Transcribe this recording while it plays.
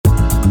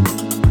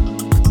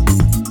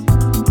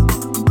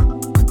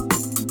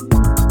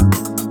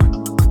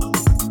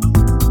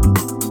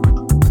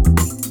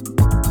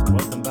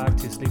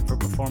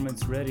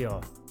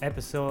Radio,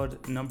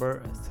 episode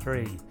number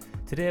 3.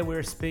 Today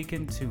we're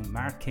speaking to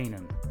Mark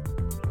Keenan.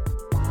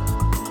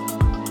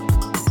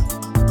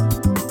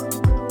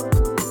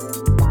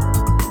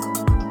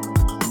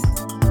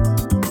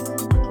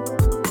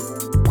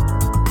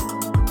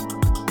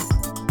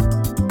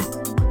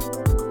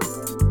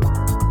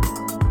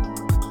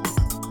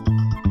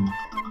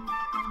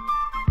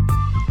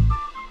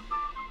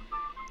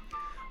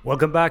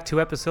 Welcome back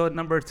to episode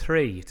number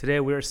 3.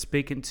 Today we're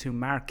speaking to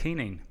Mark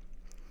Keenan,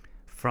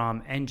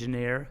 from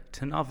engineer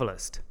to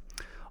novelist.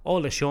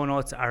 All the show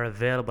notes are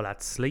available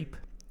at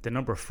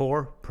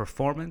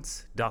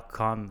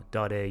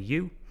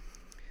sleep4performance.com.au.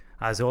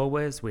 As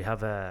always, we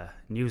have a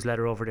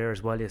newsletter over there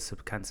as well you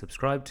can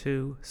subscribe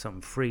to, some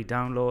free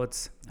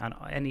downloads, and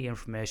any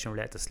information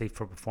related to Sleep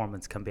for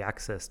Performance can be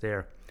accessed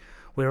there.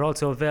 We're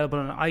also available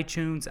on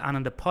iTunes and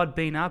on the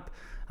Podbean app,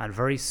 and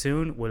very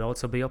soon we'll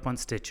also be up on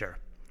Stitcher.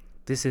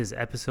 This is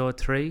episode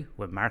 3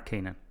 with Mark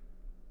Keenan.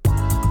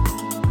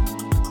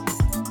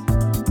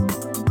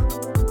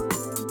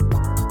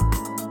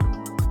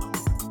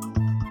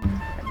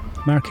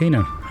 Mark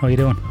Keenan, how are you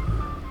doing?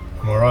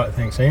 I'm alright,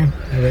 thanks Ian.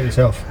 How about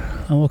yourself?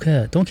 I'm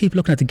okay. Don't keep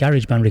looking at the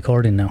GarageBand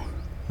recording now.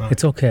 No.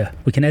 It's okay.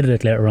 We can edit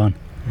it later on.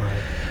 Right.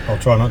 I'll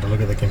try not to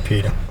look at the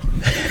computer.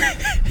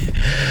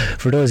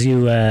 For those of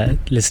you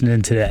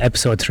listening to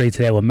episode 3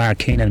 today with Mark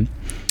Keenan,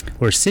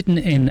 we're sitting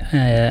in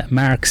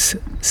Mark's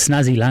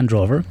snazzy Land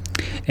Rover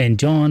in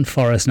John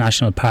Forest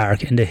National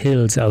Park in the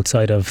hills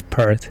outside of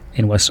Perth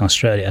in Western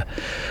Australia.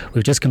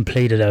 We've just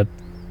completed a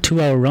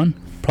 2-hour run,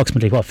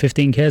 approximately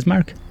 15 k's,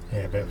 Mark?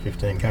 Yeah, about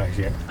 15 k's,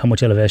 yeah. How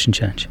much elevation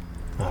change?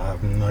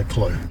 No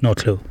clue. No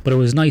clue. But it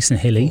was nice and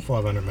hilly.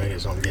 500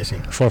 metres, I'm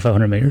guessing.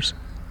 500 metres?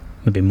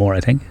 Maybe more,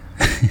 I think.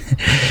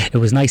 It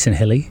was nice and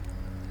hilly.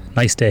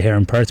 Nice day here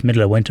in Perth,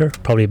 middle of winter,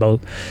 probably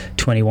about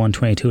 21,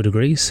 22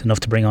 degrees, enough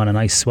to bring on a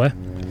nice sweat.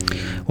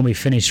 When we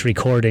finished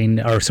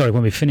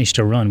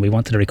the run, we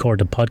wanted to record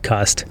the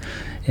podcast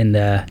in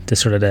the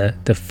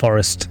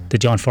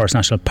John Forest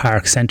National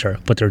Park Centre,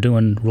 but they're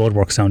doing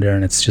roadworks down there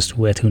and it's just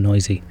way too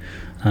noisy,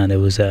 and it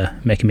was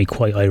making me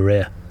quite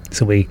irate.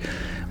 So we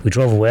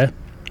drove away,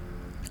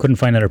 couldn't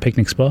find another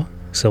picnic spot,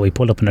 so we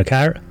pulled up in a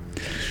car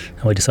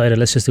and we decided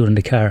let's just do it in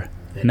the car.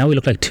 Yeah. Now we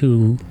look like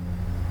two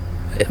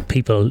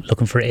people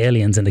looking for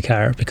aliens in the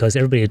car because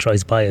everybody that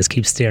drives by us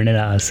keeps staring in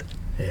at us.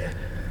 Yeah,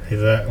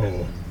 either that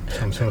or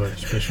some sort of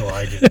special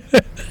agent.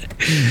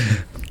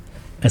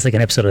 It's like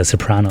an episode of The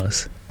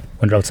Sopranos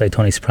when they're outside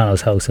Tony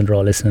Soprano's house and they're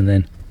all listening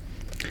in.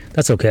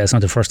 That's okay, it's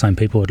not the first time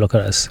people would look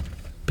at us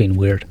being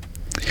weird.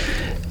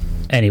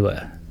 Anyway,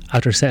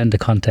 after setting the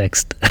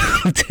context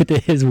of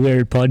today's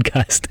weird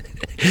podcast,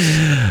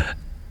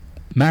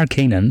 Mark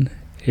Keenan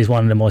is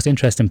one of the most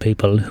interesting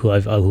people who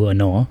I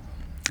know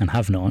and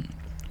have known.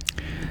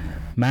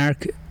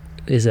 Mark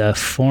is a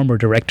former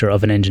director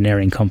of an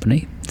engineering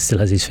company, still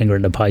has his finger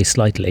in the pie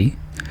slightly,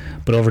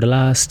 but over the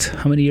last,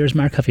 how many years,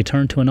 Mark, have you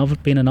turned to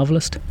being a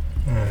novelist?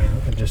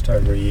 Just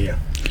over a year.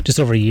 Just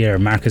over a year,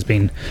 Mark has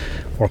been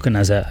working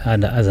as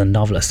a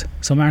novelist.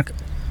 So Mark,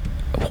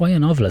 why a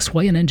novelist?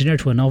 Why an engineer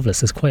to a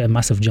novelist? It's quite a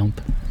massive jump.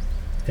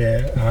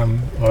 Yeah,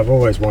 I've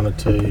always wanted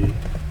to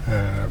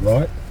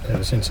write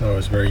ever since I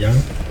was very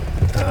young,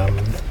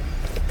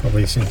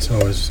 probably since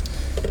I was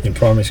in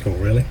primary school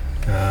really.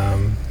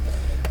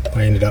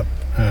 I ended up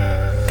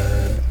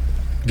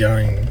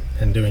going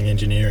and doing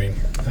engineering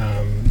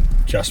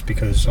just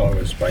because I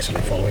was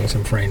basically following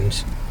some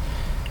friends,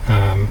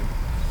 and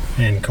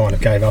kind of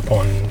gave up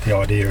on the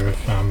idea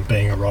of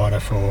being a writer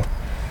for,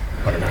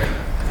 I don't know,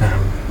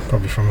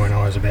 probably from when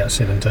I was about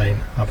 17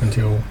 up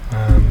until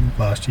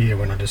last year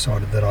when I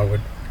decided that I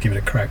would give it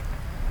a crack.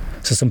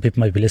 So some people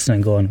might be listening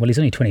and going, well, he's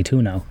only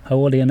 22 now. How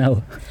old are you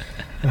now?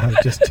 I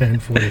just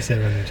turned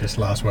 47 just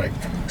last week.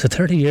 So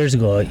 30 years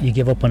ago, you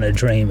gave up on a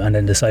dream and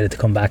then decided to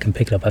come back and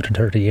pick it up after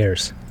 30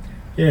 years.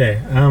 Yeah,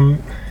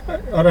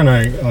 I don't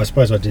know. I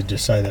suppose I did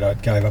just say that I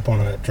gave up on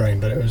a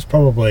dream, but it was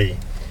probably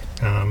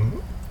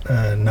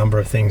a number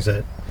of things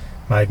that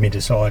made me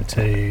decide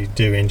to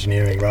do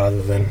engineering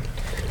rather than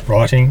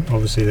writing.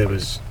 Obviously, there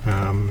was,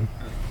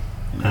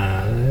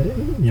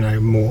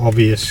 more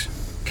obvious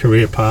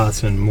career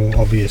paths and more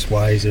obvious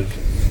ways of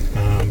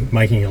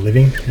making a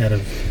living out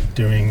of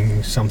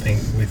doing something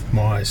with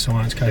my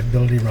science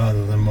capability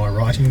rather than my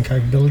writing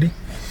capability.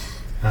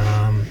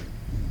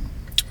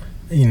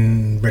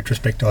 In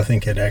retrospect, I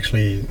think it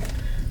actually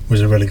was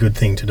a really good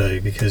thing to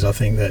do because I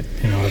think that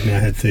I've now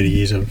had 30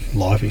 years of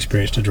life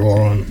experience to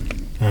draw on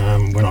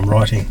when I'm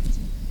writing,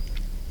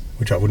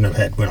 which I wouldn't have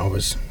had when I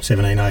was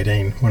 17,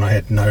 18, when I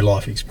had no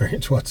life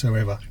experience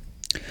whatsoever.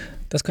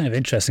 That's kind of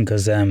interesting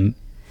because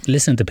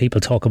listening to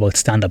people talk about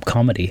stand-up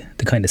comedy,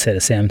 they kind of say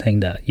the same thing,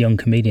 that young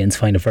comedians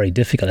find it very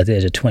difficult at the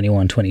age of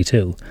 21,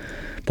 22.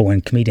 But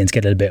when comedians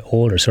get a little bit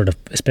older, sort of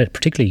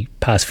particularly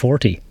past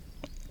 40,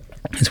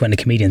 is when the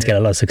comedians get a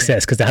lot of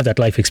success because they have that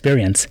life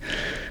experience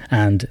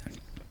and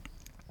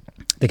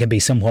they can be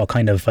somewhat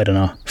kind of, I don't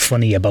know,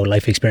 funny about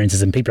life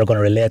experiences and people are going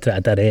to relate to that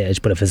at that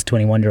age. But if it's a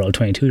 21-year-old,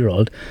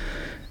 22-year-old,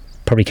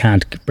 probably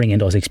can't bring in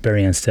those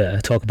experiences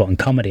to talk about in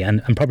comedy,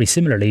 and probably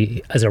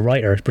similarly as a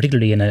writer,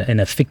 particularly in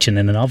a fiction,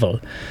 in a novel,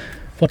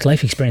 what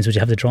life experience would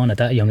you have to draw on at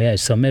that young age?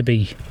 So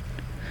maybe...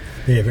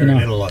 Yeah, very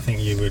little. I think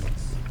you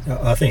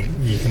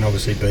can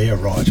obviously be a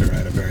writer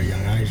at a very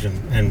young age,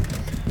 and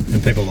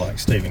people like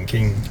Stephen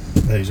King,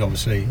 who's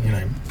obviously, you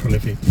know,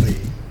 prolific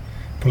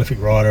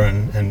writer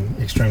and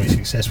extremely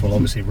successful,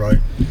 obviously wrote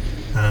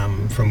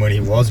from when he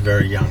was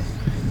very young.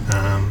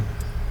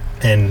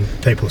 And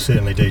people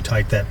certainly do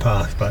take that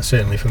path, but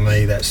certainly for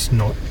me that's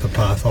not the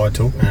path I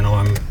took, and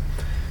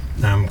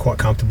I'm quite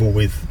comfortable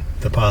with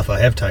the path I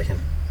have taken.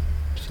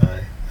 So,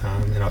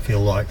 and I feel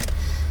like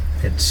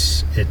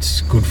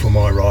it's good for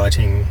my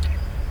writing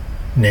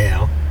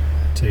now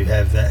to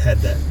have had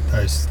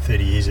those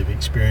 30 years of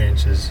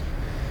experiences,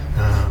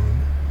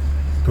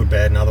 good,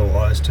 bad and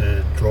otherwise,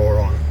 to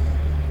draw on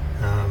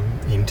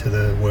into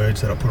the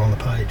words that I put on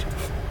the page.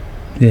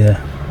 Yeah.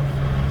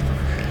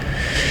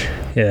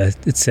 Yeah,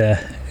 it's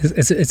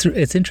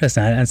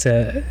interesting. It's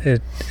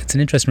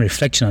an interesting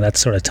reflection on that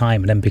sort of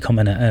time, and then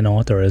becoming an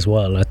author as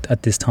well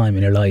at this time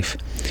in your life.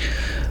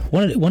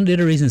 One of the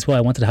other reasons why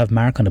I wanted to have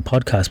Mark on the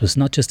podcast was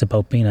not just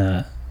about being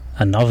a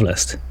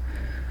novelist.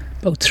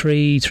 About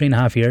three and a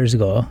half years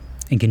ago,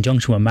 in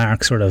conjunction with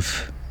Mark sort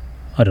of,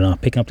 I don't know,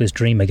 picking up this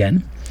dream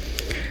again,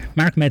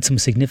 Mark made some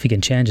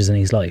significant changes in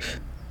his life.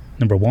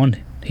 Number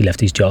one, he left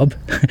his job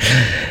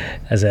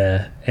as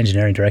a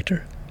engineering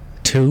director.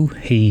 2,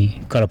 he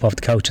got up off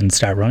the couch and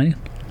started running.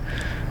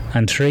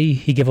 And 3,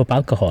 he gave up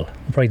alcohol.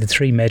 Probably the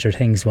 3 major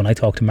things when I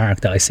talk to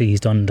Mark that I see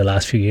he's done in the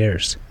last few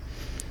years.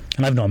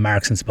 And I've known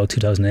Mark since about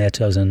 2008,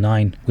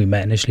 2009. We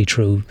met initially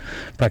through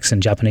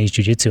practicing Japanese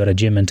jiu-jitsu at a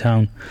gym in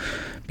town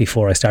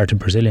before I started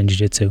Brazilian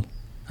jiu-jitsu.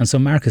 And so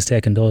Mark has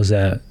taken those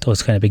kind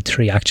of big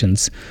 3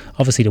 actions.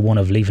 Obviously the one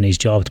of leaving his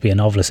job to be a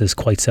novelist is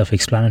quite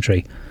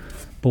self-explanatory.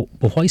 But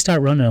why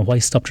start running and why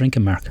stop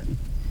drinking, Mark?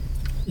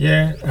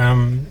 Yeah,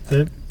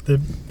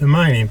 the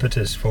main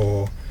impetus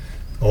for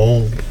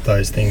all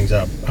those things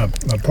are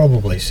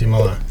probably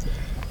similar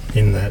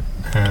in that,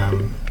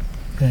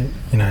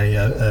 you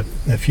know,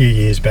 a few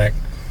years back,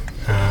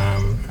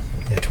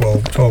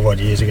 12 odd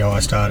years ago, I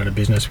started a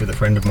business with a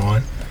friend of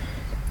mine,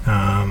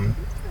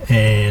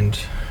 and,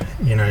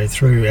 you know,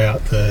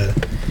 throughout the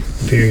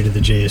period of the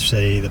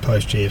GFC, the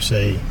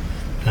post-GFC,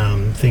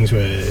 things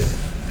were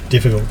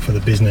difficult for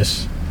the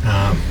business,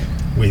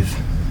 with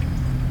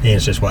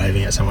Ian's just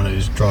waving at someone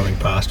who's driving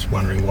past,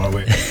 wondering why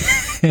we're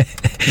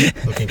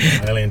looking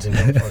for aliens in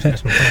North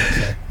Forest National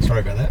Park. So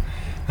sorry about that.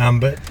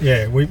 But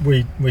yeah,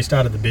 we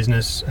started the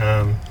business.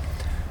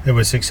 It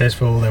was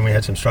successful. Then we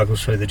had some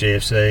struggles through the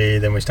GFC.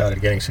 Then we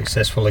started getting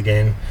successful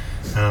again.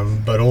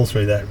 But all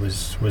through that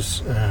was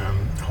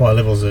high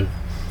levels of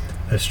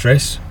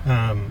stress.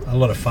 A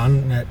lot of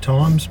fun at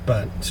times,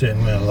 but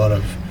certainly a lot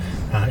of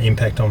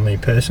impact on me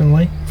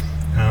personally.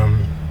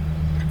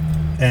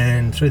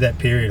 And through that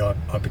period,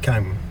 I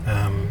became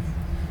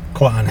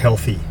quite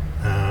unhealthy.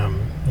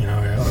 You know,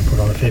 I put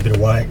on a fair bit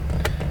of weight.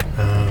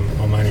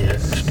 I'm only a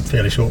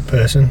fairly short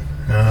person,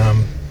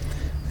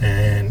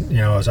 and you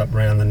know, I was up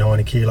around the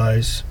 90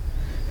 kilos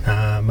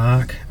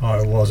mark.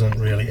 I wasn't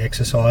really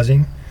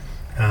exercising,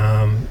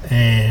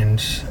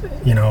 and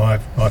you know,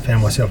 I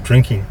found myself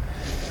drinking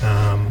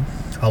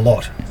a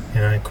lot. You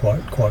know,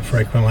 quite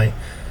frequently.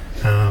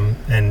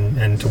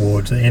 And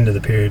towards the end of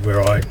the period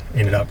where I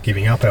ended up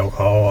giving up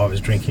alcohol, I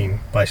was drinking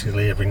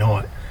basically every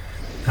night,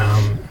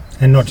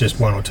 and not just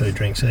 1 or 2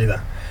 drinks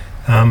either.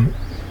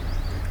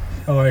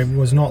 I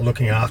was not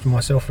looking after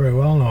myself very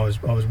well, and I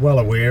was well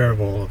aware of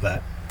all of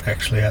that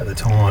actually at the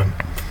time,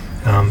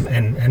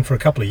 and for a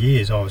couple of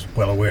years I was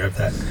well aware of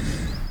that,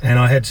 and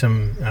I had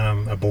some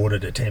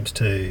aborted attempts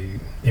to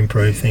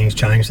improve things,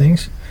 change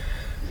things.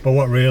 But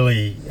what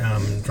really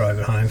drove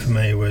it home for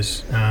me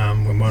was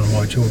when one of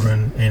my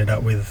children ended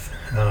up with,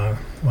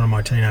 one of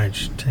my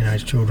teenage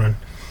children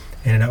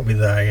ended up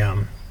with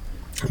a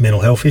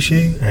mental health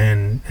issue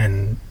and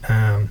ended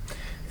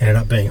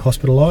up being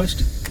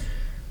hospitalised,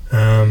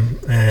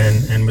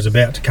 and was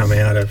about to come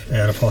out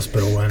of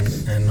hospital,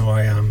 and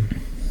I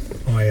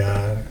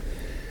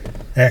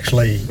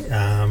actually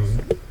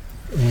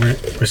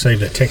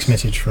received a text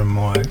message from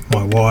my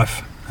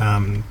wife.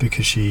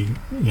 Because she,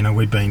 you know,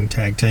 we'd been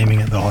tag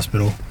teaming at the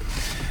hospital,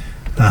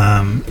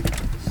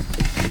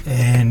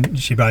 and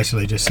she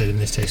basically just said in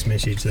this text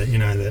message that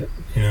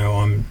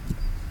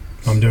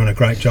I'm doing a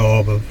great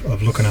job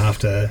of looking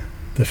after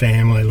the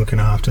family, looking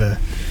after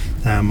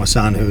my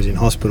son who was in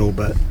hospital,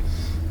 but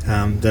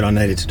that I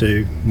needed to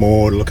do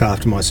more to look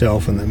after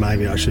myself, and that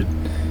maybe I should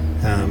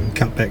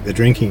cut back the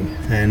drinking.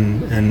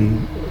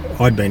 And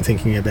I'd been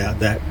thinking about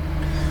that,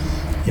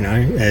 you know,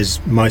 as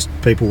most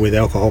people with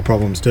alcohol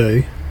problems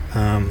do.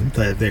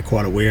 They're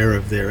quite aware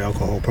of their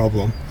alcohol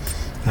problem.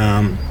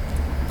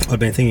 I'd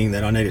been thinking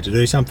that I needed to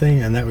do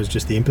something, and that was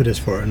just the impetus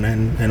for it.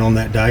 And on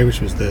that day,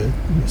 which was the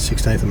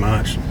 16th of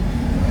March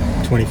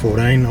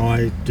 2014,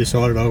 I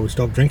decided I would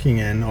stop drinking,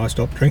 and I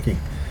stopped drinking.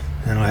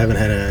 And I haven't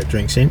had a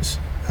drink since.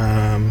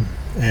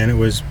 And it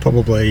was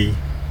probably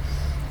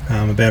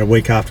about a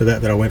week after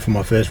that I went for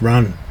my first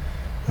run.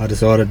 I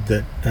decided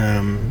that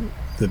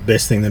the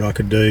best thing that I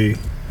could do,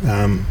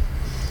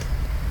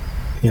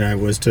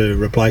 was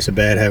to replace a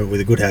bad habit with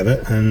a good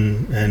habit,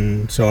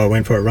 and so I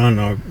went for a run.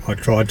 I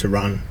tried to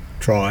run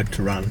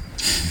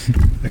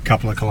a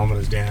couple of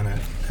kilometres down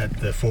at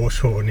the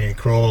foreshore near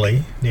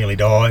Crawley, nearly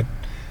died.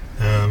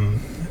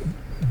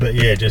 But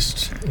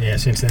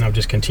since then I've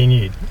just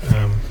continued.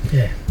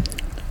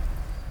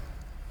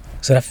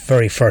 So that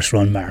very first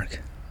run, Mark,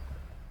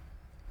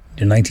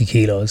 you're 90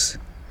 kilos,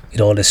 you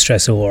had all this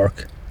stress of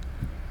work,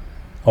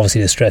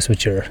 obviously the stress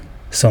with your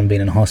son being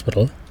in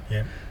hospital.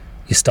 Yeah.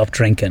 You stopped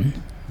drinking,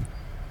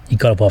 you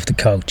got up off the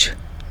couch.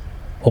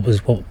 What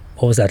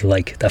was that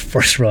like, that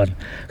first run?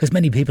 Because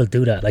many people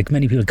do that. Like,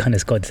 many people kind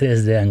of go,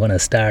 today's the day I'm going to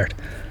start.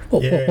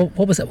 What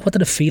was that? What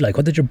did it feel like?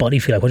 What did your body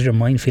feel like? What did your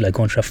mind feel like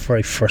going through that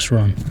very first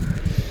run?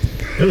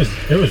 It was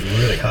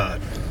really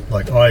hard.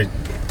 Like,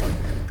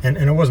 and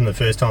it wasn't the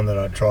first time that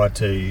I tried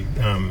to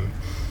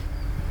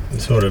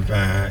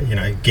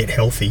get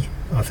healthy.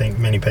 I think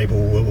many people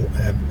will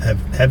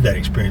have that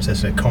experience.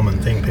 That's a common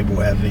thing. People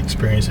have the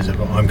experiences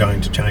of, I'm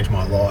going to change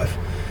my life.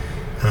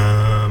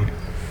 And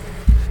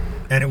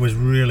it was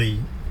really,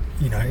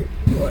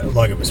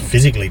 like, it was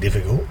physically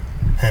difficult,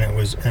 and it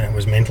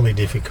was mentally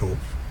difficult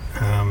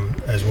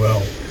as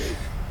well.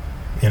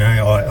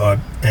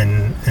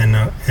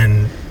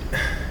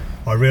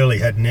 I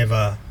really I'd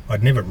never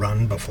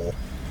run before.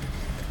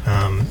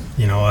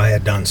 I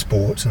had done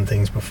sports and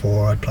things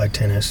before. I'd played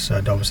tennis.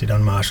 I'd obviously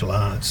done martial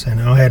arts,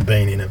 and I had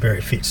been in a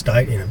very fit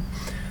state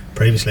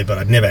previously, but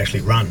I'd never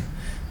actually run.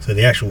 So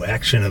the actual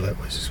action of it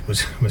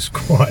was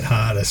quite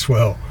hard as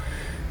well.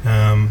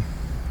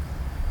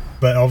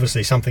 But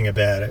obviously something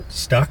about it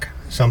stuck.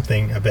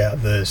 Something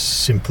about the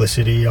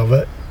simplicity of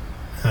it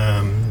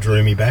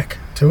drew me back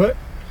to it,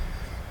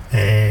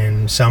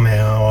 and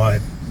somehow I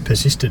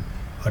persisted.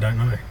 I don't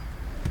know.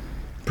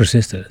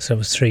 Persisted. So it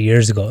was 3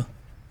 years ago.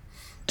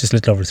 Just a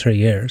little over 3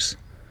 years.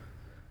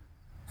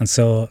 And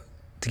so,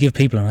 to give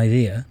people an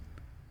idea,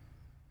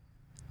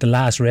 the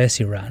last race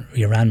you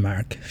ran,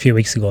 Mark, a few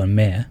weeks ago in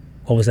May,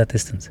 what was that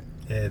distance?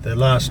 Yeah, the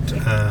last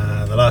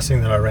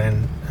thing that I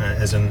ran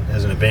as an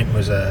event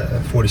was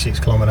a 46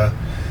 kilometre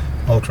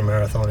ultra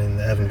marathon in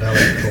the Avon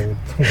Valley called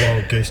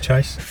Wild Goose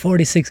Chase.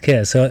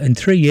 46k. So in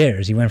 3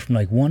 years, you went from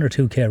like 1 or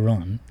 2k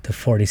run to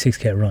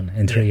 46k run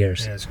in 3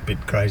 years. Yeah, it's a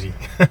bit crazy.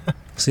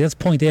 So that's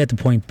point A to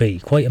point B.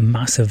 Quite a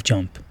massive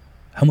jump.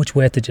 How much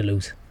weight did you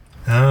lose?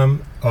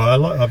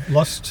 I've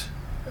lost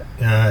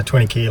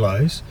 20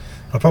 kilos.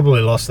 I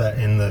probably lost that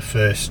in the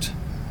first,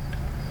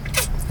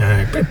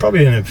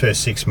 probably in the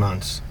first 6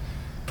 months,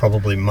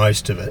 probably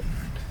most of it.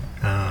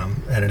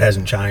 And it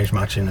hasn't changed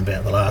much in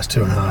about the last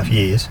 2.5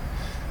 years.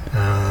 Do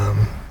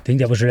you think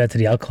that was related to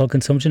the alcohol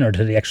consumption or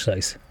to the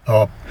exercise?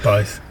 Oh,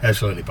 both.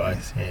 Absolutely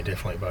both. Yeah,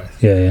 definitely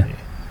both. Yeah,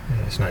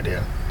 there's no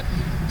doubt.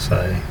 So,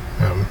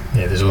 I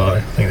think there's a lot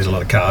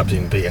of carbs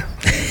in beer.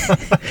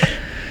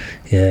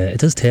 Yeah, it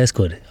does taste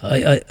good.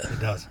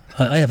 It does.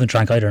 I haven't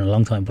drank either in a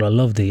long time, but I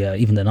love the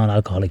even the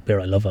non-alcoholic beer.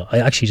 I love it. I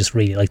actually just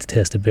really like the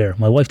taste of beer.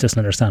 My wife doesn't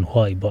understand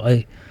why, but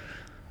I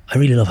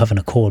really love having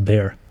a cold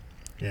beer.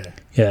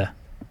 Yeah.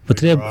 But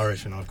today, we're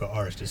Irish, and I've got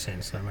Irish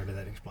descent, so maybe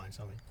that explains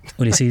something.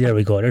 Well, you see, there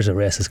we go. There's a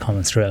racist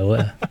comment straight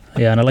away.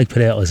 Yeah, and I like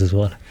potatoes as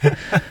well.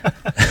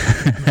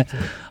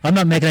 I'm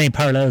not making any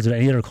parallels with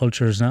any other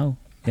cultures now,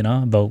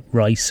 about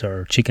rice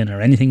or chicken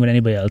or anything with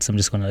anybody else. I'm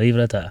just going to leave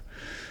it at that.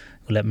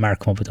 We'll let Mark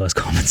come up with those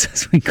comments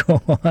as we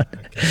go on.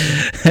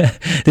 Okay.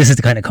 This is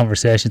the kind of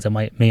conversations that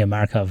me and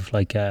Mark have.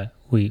 Like,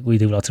 we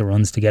do lots of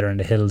runs together in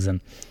the hills, and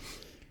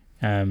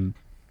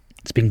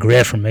it's been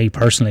great for me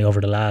personally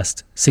over the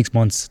last 6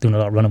 months doing a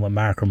lot of running with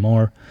Mark or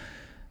more,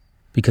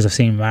 because I've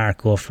seen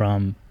Mark go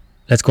from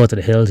let's go to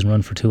the hills and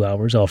run for 2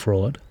 hours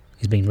off-road.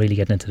 He's been really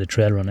getting into the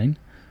trail running,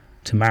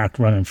 to Mark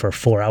running for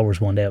 4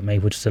 hours one day with me,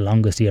 which is the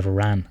longest he ever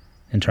ran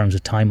in terms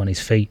of time on his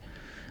feet,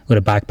 with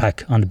a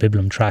backpack on the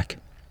Biblum track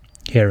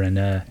here in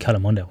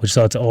Kalamunda, which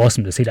so it's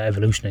awesome to see that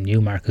evolution in you,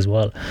 Mark, as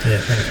well. Yeah,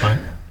 thanks, Mark.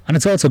 And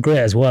it's also great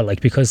as well,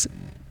 like, because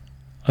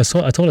I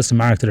told this to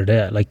Mark the other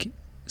day, like,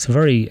 it's a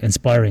very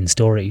inspiring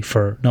story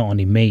for not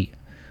only me,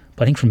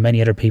 but I think for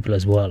many other people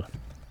as well.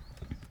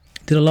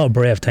 Did a lot of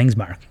brave things,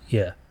 Mark.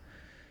 Yeah.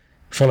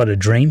 Followed a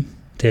dream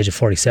at the age of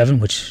 47,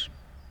 which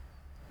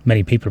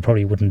many people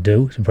probably wouldn't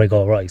do. They'd probably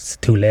go, right, it's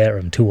too late, or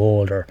I'm too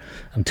old, or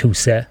I'm too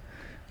set.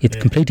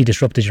 It completely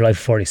disrupted your life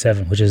at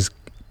 47, which is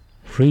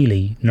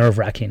really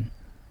nerve-wracking,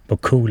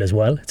 but cool as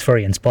well. It's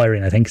very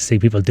inspiring, I think, to see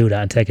people do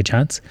that and take a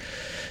chance.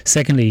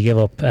 Secondly, you give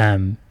up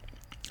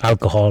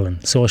alcohol,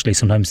 and socially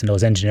sometimes in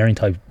those engineering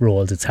type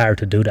roles it's hard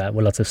to do that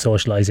with lots of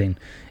socialising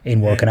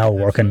in work and out of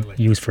work and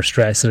used for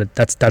stress. So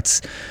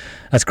that's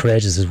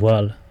courageous as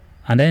well.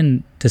 And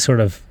then to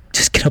sort of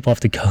just get up off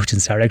the couch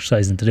and start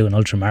exercising to do an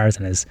ultra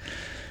marathon it's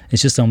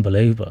just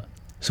unbelievable.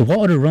 So what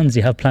other runs do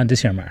you have planned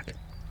this year, Mark?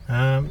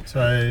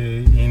 So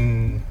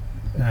in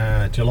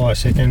July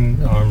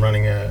 2nd I'm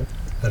running a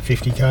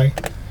 50k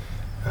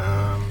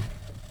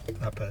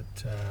up at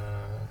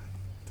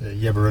the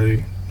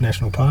Yabaroo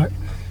National Park,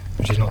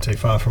 which is not too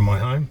far from my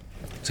home.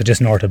 So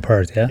just north of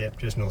Perth, yeah? Yep,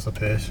 just north of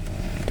Perth.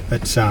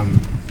 It's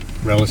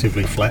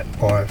relatively flat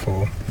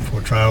for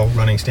trail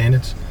running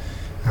standards,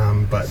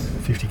 but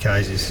 50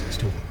 k's is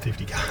still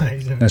 50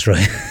 k's. That's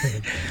right.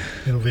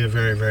 It'll be a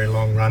very, very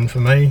long run for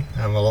me,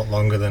 a lot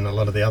longer than a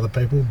lot of the other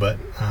people, but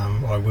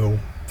I will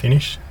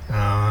finish.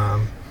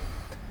 And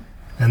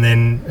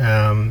then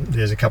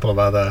there's a couple of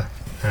other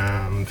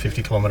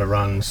 50 kilometre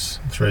runs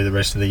through the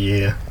rest of the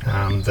year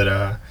that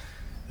are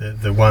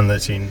the one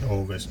that's in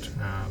August,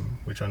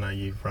 which I know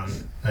you've run,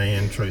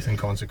 Ian, Truth and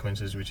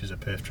Consequences, which is a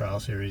Perth Trail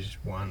Series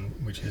one,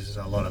 which is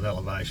a lot of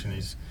elevation,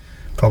 is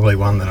probably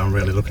one that I'm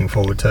really looking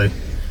forward to,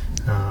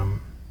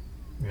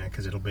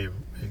 because it'll be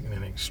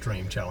an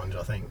extreme challenge,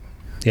 I think.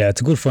 Yeah, it's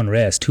a good fun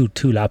race.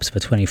 Two laps of a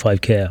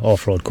 25k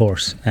off-road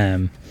course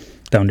down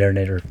there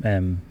near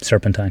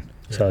Serpentine.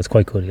 Yeah. So it's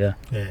quite good, yeah.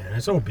 Yeah, and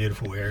it's all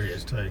beautiful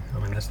areas too. I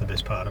mean, that's the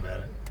best part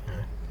about it.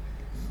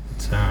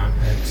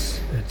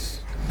 It's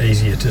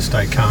easier to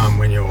stay calm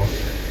when you're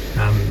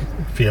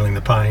feeling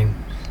the pain,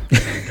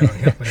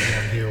 going up and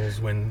down hills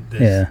when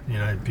there's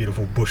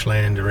beautiful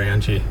bushland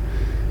around you.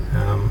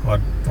 I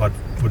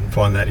wouldn't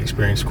find that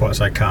experience quite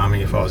so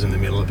calming if I was in the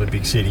middle of a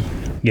big city.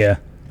 Yeah,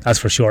 that's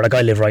for sure. Like,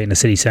 I live right in the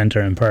city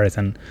centre in Perth,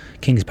 and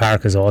Kings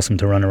Park is awesome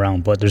to run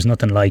around, but there's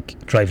nothing like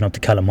driving up to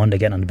Calamunda,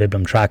 getting on the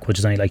Biblum track, which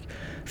is only like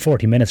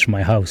 40 minutes from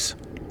my house.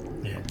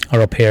 Yeah.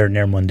 Or up here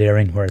near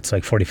Mundaring, where it's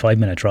like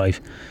 45-minute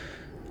drive.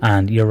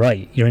 And you're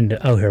right, you're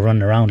out here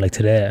running around like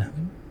today.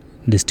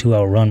 This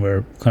 2-hour run,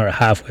 we're kind of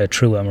halfway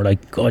through and we're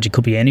like, God, you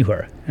could be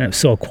anywhere. And it was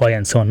so quiet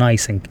and so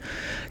nice, and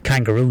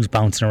kangaroos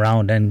bouncing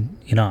around, and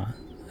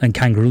and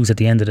kangaroos at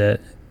the end of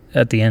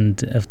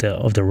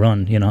the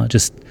run,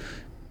 just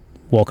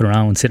walking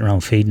around, sitting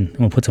around feeding. And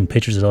we'll put some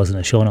pictures of those in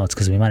the show notes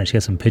because we managed to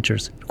get some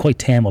pictures. They're quite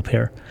tame up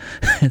here.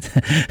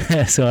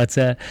 So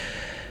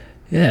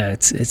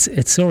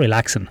it's so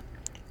relaxing.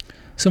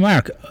 So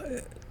Mark,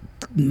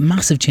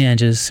 massive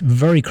changes,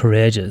 very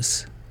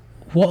courageous.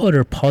 What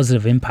other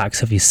positive impacts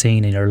have you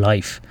seen in your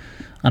life,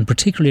 and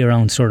particularly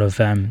around sort of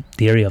the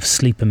area of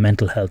sleep and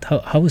mental health?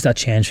 How has that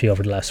changed for you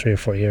over the last 3 or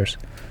 4 years?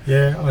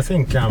 Yeah, I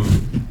think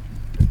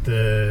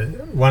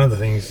one of the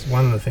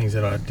things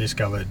that I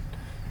discovered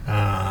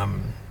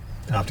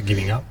after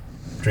giving up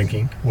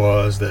drinking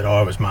was that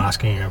I was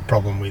masking a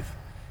problem with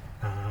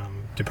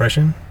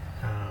depression.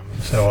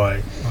 So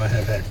I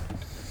have had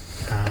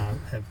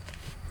have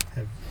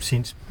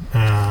since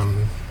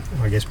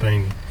I guess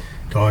been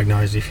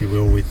diagnosed, if you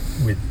will, with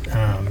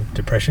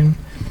depression.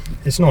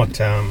 It's not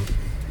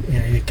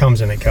it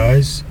comes and it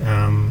goes.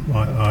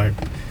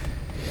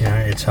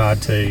 It's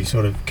hard to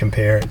sort of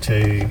compare it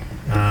to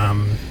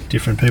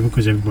different people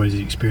because everybody's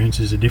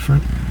experiences are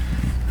different.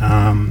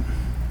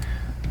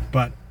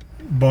 But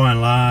by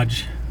and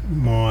large,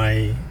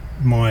 my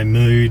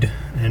mood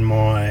and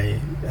my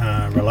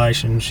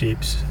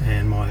relationships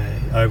and my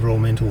overall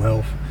mental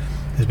health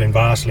has been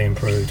vastly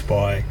improved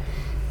by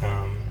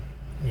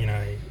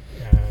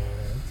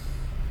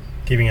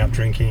giving up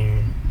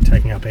drinking,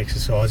 taking up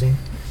exercising.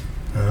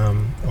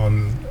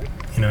 I'm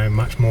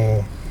much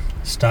more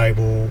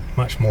stable,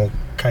 much more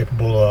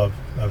capable of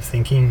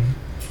thinking,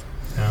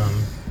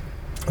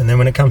 and then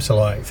when it comes to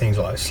like things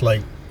like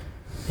sleep,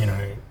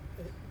 I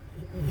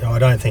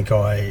don't think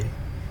I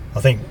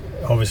think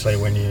obviously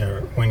when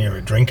you're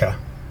a drinker,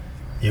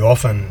 you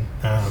often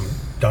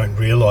don't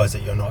realise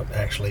that you're not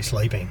actually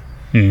sleeping.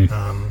 You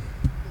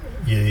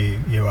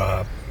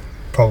are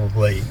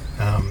probably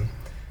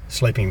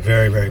sleeping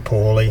very, very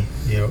poorly.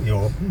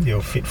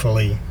 You're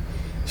fitfully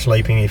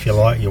sleeping, if you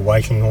like. You're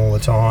waking all the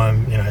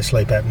time.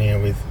 Sleep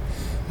apnea with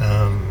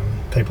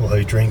people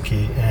who drink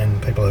and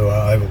people who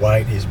are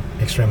overweight is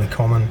extremely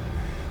common.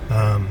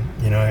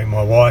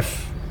 My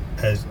wife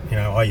has,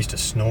 I used to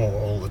snore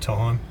all the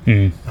time.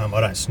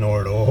 I don't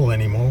snore at all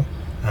anymore.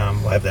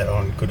 I have that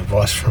on good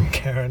advice from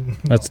Karen.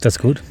 That's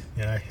good.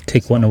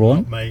 Take one to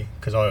one. Me,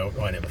 because I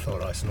never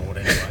thought I snored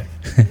anyway.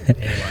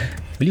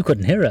 Well, you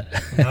couldn't hear it.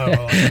 No,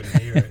 I couldn't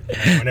hear it.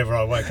 Whenever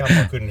I woke up,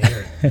 I couldn't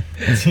hear it.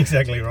 That's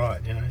exactly right.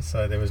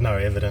 So there was no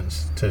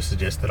evidence to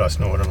suggest that I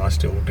snored, and I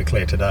still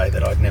declare today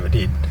that I never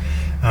did.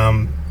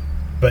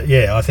 But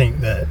yeah, I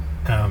think that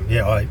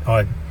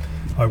I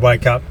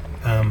wake up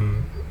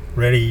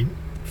ready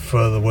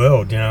for the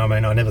world.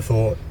 I never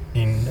thought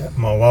in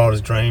my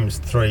wildest dreams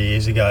 3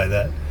 years ago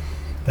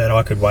that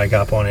I could wake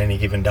up on any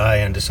given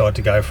day and decide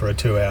to go for a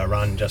 2-hour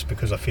run just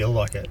because I feel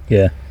like it.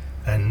 Yeah.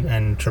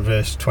 And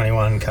traverse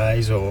 21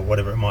 k's or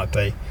whatever it might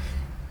be.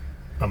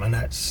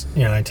 That's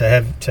to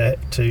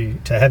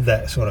have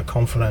that sort of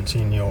confidence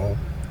in your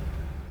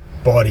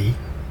body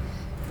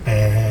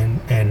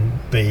and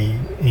be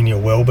in your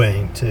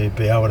well-being, to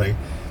be able to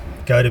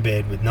go to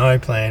bed with no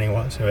planning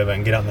whatsoever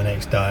and get up the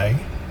next day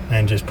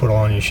and just put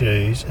on your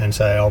shoes and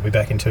say, I'll be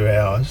back in 2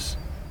 hours,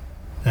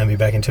 and be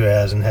back in 2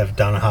 hours and have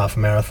done a half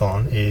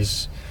marathon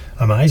is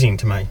amazing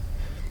to me.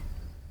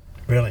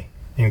 Really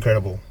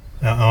incredible.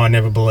 I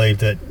never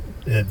believed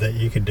that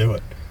you could do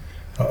it.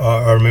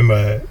 I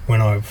remember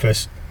when I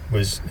first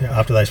was,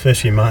 after those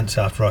first few months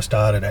after I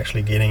started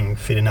actually getting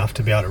fit enough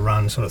to be able to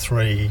run sort of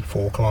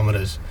 3-4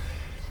 kilometres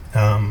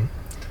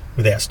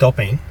without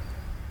stopping.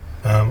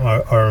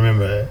 I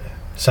remember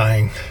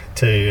saying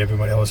to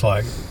everybody, I was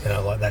like,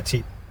 like that's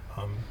it.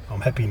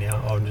 I'm happy now.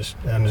 I'm just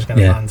going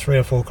to run 3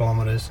 or 4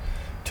 kilometres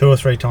 2 or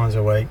 3 times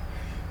a week,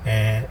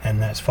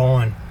 and that's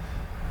fine.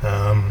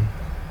 And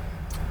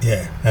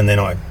then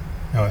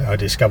I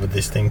discovered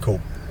this thing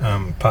called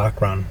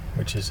Park Run,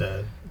 which is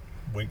a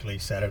weekly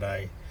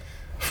Saturday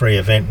free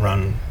event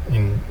run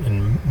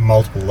in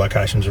multiple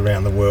locations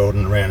around the world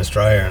and around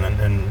Australia.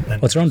 And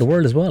it's around the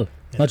world as well.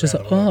 Not just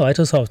I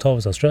just thought it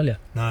was Australia.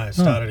 No,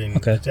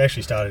 it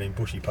actually started in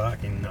Bushy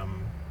Park in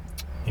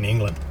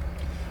England.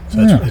 So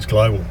it's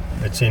global.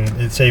 It's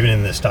even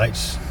in the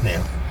States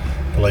now,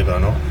 believe it or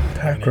not.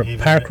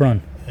 Park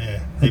Run. Yeah,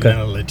 even in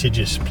a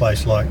litigious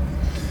place like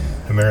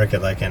America,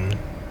 they can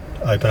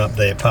open up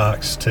their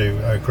parks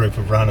to a group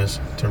of runners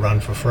to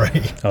run for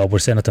free. Oh, we're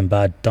saying nothing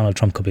bad. Donald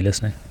Trump could be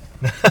listening.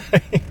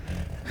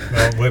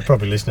 Well, we're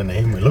probably listening to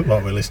him. We look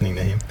like we're listening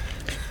to him.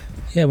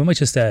 Yeah, we might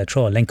just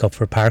throw a link up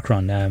for Park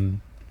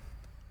Run.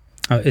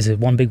 Is it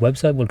one big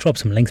website? We'll drop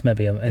some links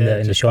maybe in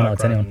the show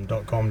notes.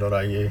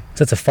 parkrun.com.au.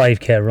 So it's a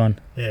 5k run.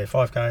 Yeah,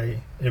 5k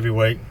every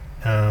week,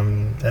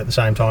 at the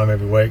same time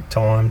every week,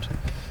 timed.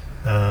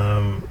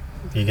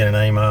 You get an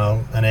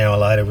email an hour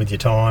later with your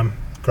time.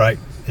 Great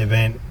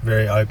event,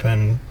 very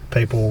open.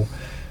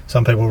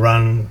 Some people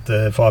run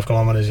the 5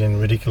 kilometres in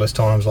ridiculous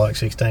times like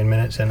 16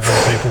 minutes, and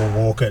other people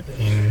walk it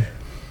in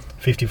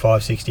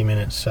 55, 60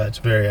 minutes. So it's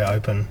a very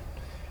open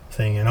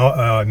thing. And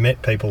I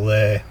met people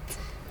there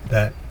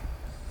that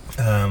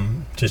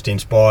just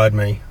inspired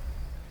me.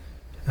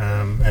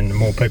 And the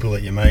more people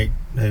that you meet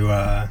who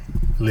are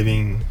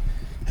living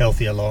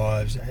healthier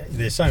lives,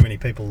 there's so many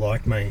people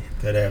like me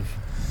that have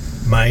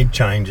made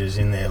changes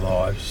in their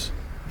lives,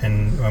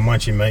 and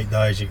once you meet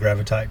those, you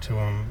gravitate to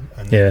them,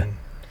 and then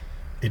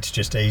it's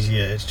just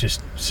easier. It's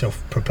just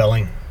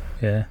self-propelling.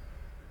 Yeah,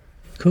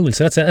 cool.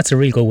 So that's a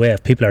real good way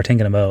if people are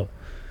thinking about,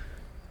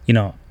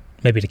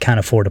 maybe they can't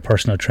afford a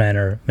personal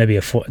trainer, maybe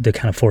they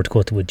can't afford to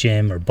go to a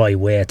gym or buy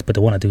weight, but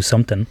they want to do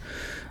something,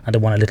 and they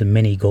want a little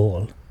mini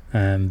goal.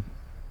 They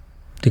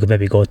could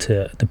maybe go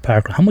to the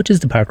park run. How much is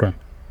the park run?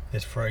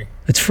 It's free.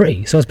 It's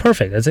free, so it's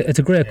perfect. It's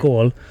a great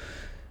goal.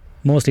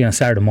 Mostly on a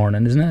Saturday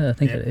morning, isn't it? I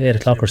think at 8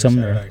 o'clock or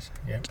something.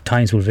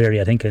 Times will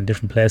vary, I think, in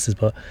different places,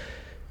 but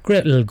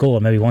great little goal,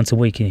 maybe once a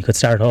week. And you could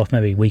start off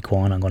maybe week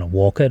 1, I'm going to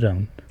walk it,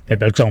 and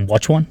maybe I'll go and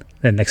watch one.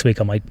 Then next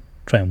week I might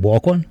try and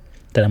walk one.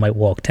 Then I might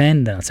walk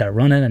 10, then I'll start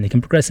running, and you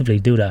can progressively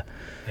do that.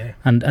 Yeah.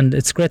 And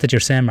it's great that you're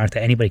saying, Mark,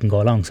 that anybody can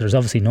go along. So there's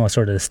obviously no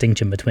sort of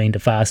distinction between the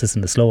fastest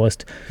and the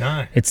slowest.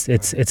 No. It's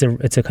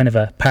a kind of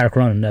a park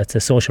run. It's a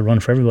social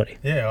run for everybody.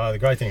 Yeah, well, the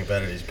great thing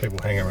about it is people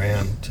hang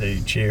around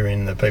to cheer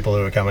in the people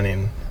who are coming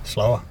in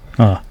slower.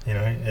 Oh.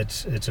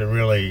 It's a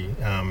really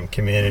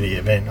community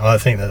event. I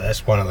think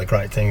that's one of the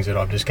great things that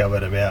I've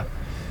discovered about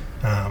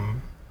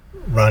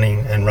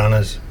running and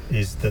runners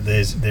is that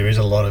there is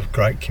a lot of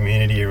great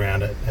community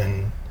around it,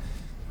 and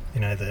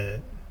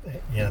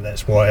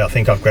that's why I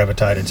think I've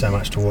gravitated so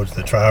much towards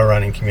the trail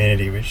running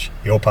community, which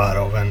you're part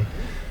of, and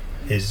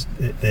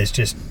there's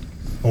just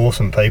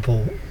awesome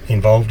people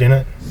involved in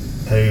it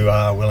who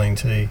are willing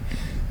to,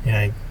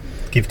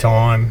 give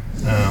time.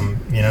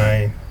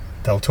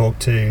 They'll talk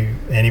to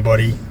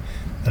anybody.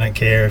 They don't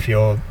care if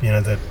you're,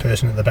 the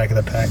person at the back of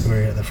the pack or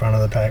at the front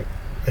of the pack.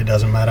 It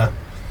doesn't matter,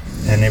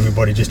 and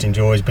everybody just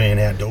enjoys being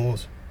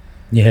outdoors.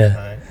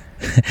 Yeah.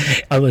 So,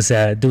 I was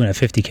doing a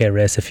 50k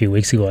race a few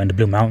weeks ago in the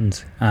Blue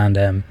Mountains,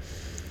 and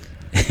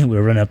we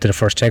were running up to the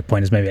first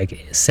checkpoint. It's maybe like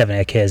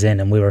 7-8 k's in,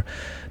 and we were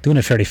doing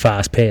a fairly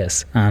fast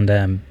pace,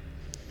 and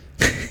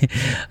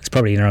it's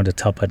probably around the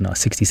top, I don't know,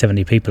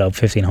 60-70 people out,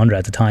 1,500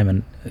 at the time,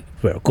 and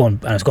we were going,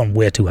 and I was going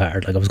way too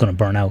hard, like I was going to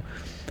burn out.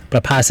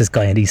 But I passed this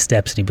guy in these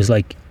steps, and he was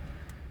like,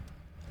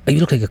 "You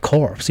look like a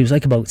corpse." He was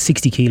like about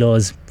 60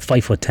 kilos,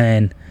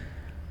 5'10",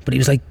 but he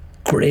was like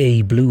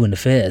grey blue in the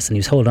face, and he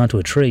was holding onto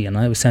a tree, and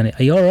I was saying,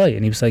 "Are you alright?"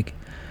 And he was like,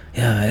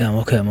 yeah, I'm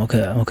okay.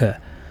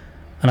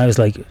 And I was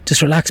like,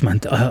 "Just relax,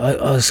 man.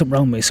 Something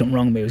wrong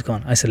with me. He was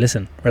gone. I said,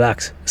 "Listen,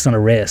 relax. It's not a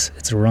race,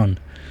 it's a run."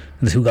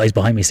 And the 2 guys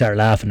behind me started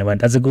laughing. They went,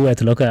 "That's a good way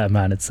to look at it,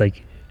 man. It's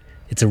like,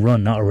 it's a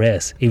run, not a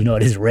race, even though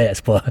it is a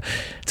race, but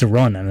it's a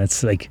run." And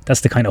it's like,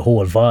 that's the kind of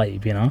whole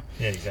vibe, Yeah,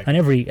 exactly.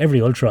 And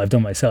every ultra I've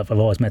done myself, I've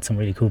always met some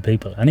really cool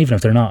people, and even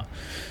if they're not,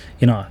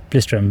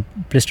 blistering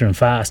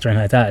fast or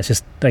anything like that, it's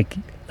just like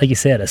you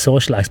said, a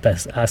social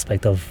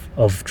aspect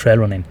of trail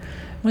running.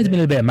 Might be a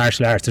little bit of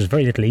martial arts. There's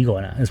very little ego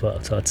in it as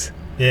well, so it's...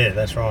 Yeah,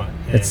 that's right.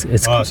 Yeah.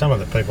 It's some of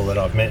the people that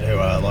I've met who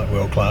are like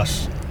world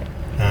class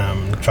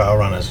trail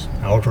runners,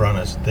 ultra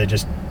runners, they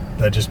just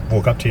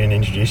walk up to you and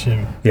introduce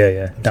them.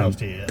 Yeah, down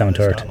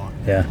to earth.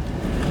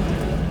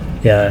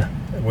 Yeah.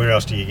 Where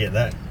else do you get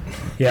that?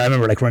 Yeah, I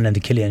remember like running into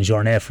Kilian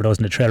Jornet. For those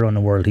in the trail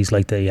running world, he's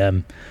like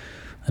the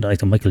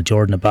Michael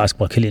Jordan of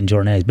basketball. Kilian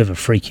Jornet is a bit of a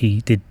freak.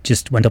 He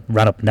ran up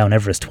and down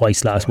Everest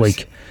twice last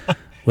week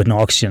with no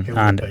oxygen.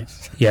 And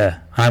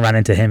I ran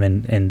into him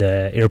in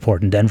the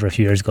airport in Denver a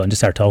few years ago and just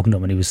started talking to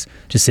him, and he was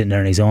just sitting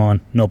there on his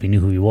own. Nobody knew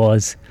who he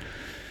was.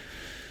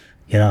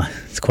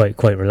 It's quite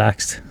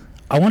relaxed.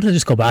 I wanted to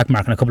just go back,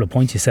 Mark, on a couple of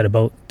points you said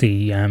about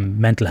the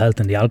mental health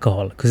and the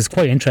alcohol, because it's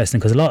quite interesting,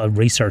 because a lot of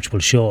research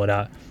will show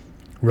that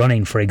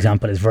running, for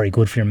example, is very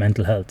good for your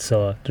mental health.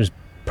 So there's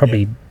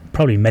probably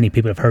many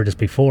people have heard this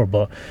before,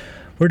 but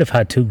where they've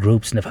had two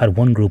groups and they've had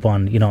one group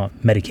on,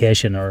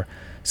 medication or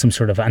some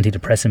sort of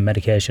antidepressant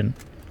medication,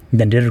 and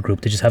then the other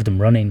group, they just have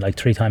them running like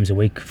 3 times a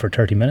week for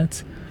 30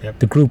 minutes. Yep.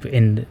 The group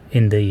in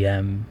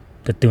the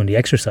that doing the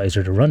exercise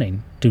or the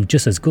running do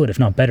just as good, if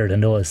not better,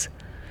 than those.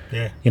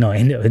 Yeah.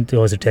 In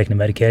those are taking the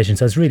medication.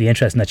 So it's really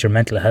interesting that your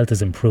mental health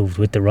is improved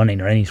with the running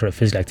or any sort of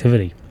physical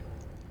activity.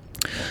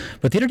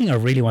 But the other thing I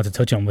really want to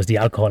touch on was the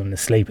alcohol and the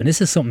sleep. And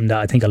this is something that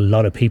I think a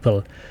lot of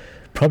people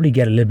probably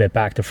get a little bit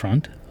back to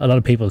front. A lot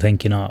of people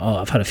think,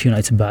 I've had a few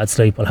nights of bad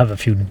sleep, I'll have a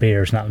few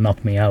beers and that'll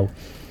knock me out.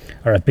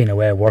 Or I've been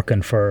away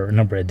working for a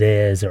number of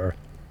days, or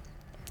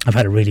I've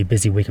had a really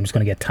busy week, I'm just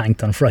going to get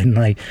tanked on Friday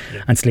night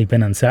and sleep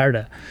in on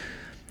Saturday.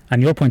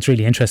 And your point's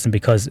really interesting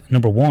because,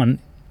 number one,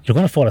 you're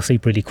going to fall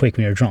asleep really quick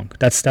when you're drunk.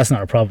 That's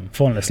not a problem.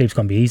 Falling asleep's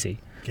going to be easy.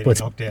 Getting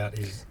knocked out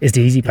is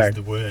the easy part. Is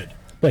the word.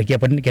 Well, yeah,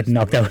 but getting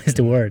knocked out is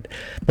the word.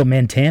 But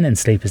maintaining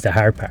sleep is the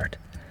hard part.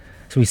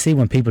 So we see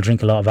when people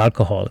drink a lot of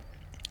alcohol,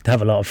 they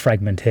have a lot of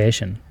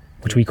fragmentation,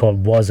 which we call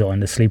WASO in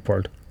the sleep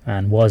world.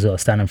 And WASO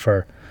standing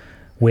for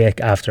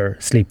wake after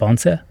sleep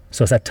onset.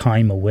 So it's that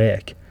time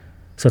awake.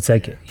 So it's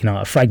like,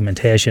 a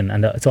fragmentation,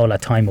 and it's all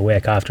that time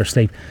awake after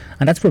sleep.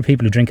 And that's where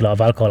people who drink a lot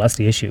of alcohol, that's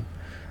the issue.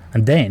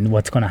 And then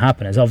what's going to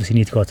happen is obviously you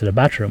need to go to the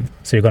bathroom.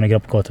 So you're going to get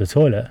up, go to the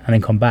toilet, and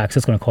then come back. So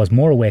it's going to cause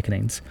more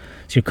awakenings.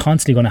 So you're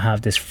constantly going to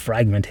have this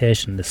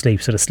fragmentation in the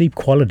sleep. So the sleep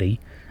quality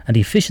and the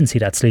efficiency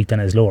of that sleep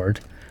then is lowered.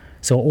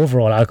 So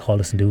overall alcohol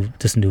doesn't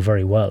do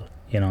very well,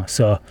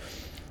 So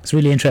it's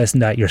really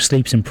interesting that your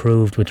sleep's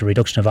improved with the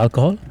reduction of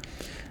alcohol.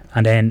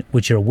 And then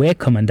with your weight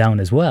coming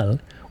down as well,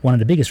 one of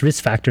the biggest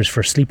risk factors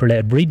for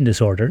sleep-related breathing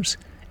disorders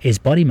is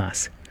body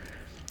mass.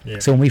 Yeah.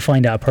 So when we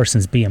find out a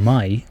person's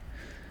BMI,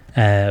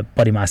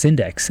 body mass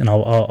index, and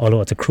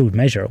although it's a crude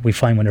measure, we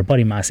find when their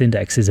body mass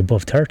index is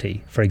above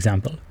 30, for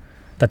example,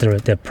 that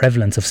the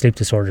prevalence of sleep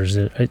disorders,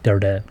 or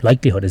the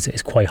likelihood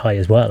is quite high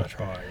as well. That's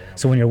right, yeah.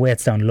 So when your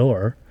weight's down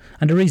lower,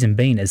 and the reason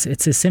being is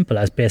it's as simple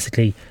as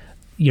basically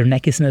your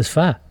neck isn't as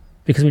fat.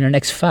 Because when your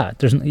neck's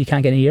fat, you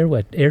can't get any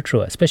air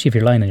through it, especially if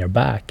you're lying on your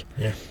back.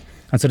 Yeah.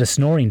 And so the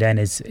snoring then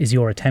is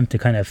your attempt to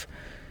kind of,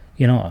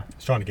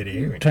 it's trying to get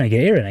air in. Trying to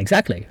get air in,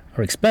 exactly,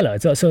 or expel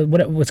it. So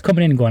what's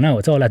coming in and going out,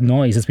 it's all that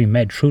noise that's being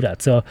made through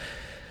that. So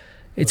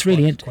it's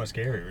really quite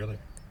scary, really.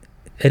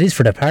 It is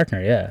for the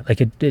partner, yeah.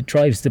 Like it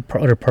drives the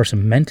other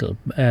person mental,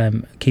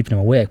 keeping them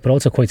awake, but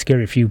also quite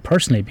scary for you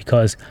personally,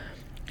 because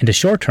in the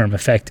short term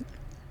effect,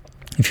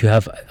 if you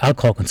have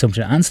alcohol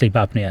consumption and sleep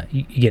apnea,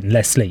 you're getting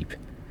less sleep.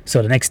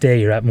 So the next day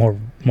you're at more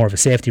of a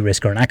safety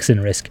risk or an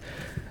accident risk,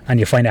 and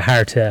you find it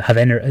hard to have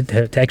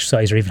to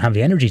exercise or even have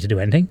the energy to do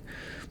anything.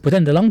 But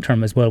then the long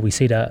term as well, we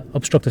see that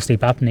obstructive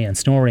sleep apnea and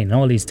snoring and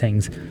all these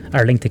things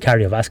are linked to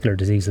cardiovascular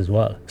disease as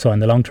well. So in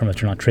the long term, if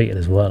they're not treated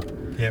as well.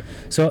 Yep.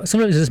 So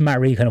sometimes it's just a matter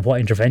really kind of what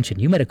intervention.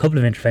 You made a couple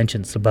of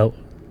interventions about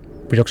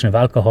reduction of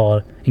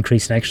alcohol,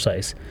 increase in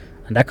exercise,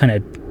 and that kind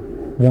of,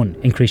 one,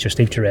 increase your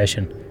sleep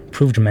duration,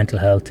 improved your mental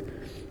health,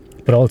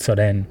 but also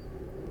then,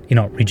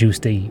 reduce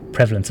the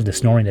prevalence of the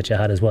snoring that you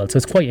had as well. So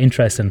it's quite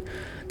interesting,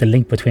 the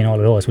link between all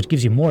of those, which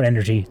gives you more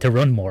energy to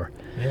run more.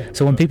 Yeah,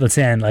 so when people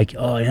saying like,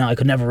 I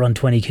could never run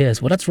 20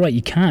 Ks, well, that's right,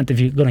 you can't if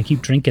you're going to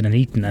keep drinking and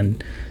eating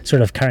and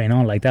sort of carrying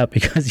on like that,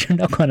 because you're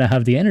not going to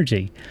have the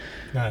energy.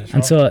 No, that's and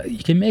right. So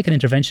you can make an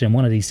intervention in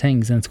one of these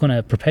things, and it's going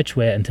to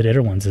perpetuate into the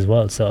other ones as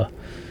well. So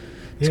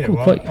it's cool.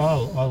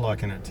 I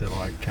liken it to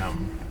like,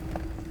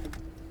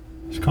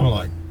 it's kind of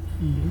like,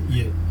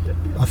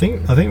 I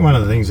think one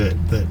of the things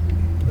that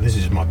this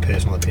is my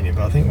personal opinion,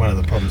 but I think one of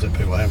the problems that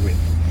people have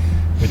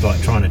with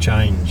like trying to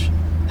change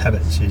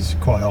habits is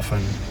quite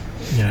often,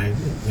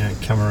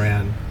 come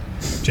around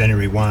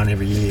January 1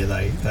 every year,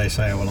 they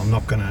say, well, I'm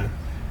going to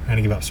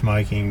give up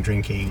smoking,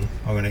 drinking,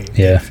 I'm going to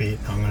get fit,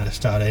 I'm going to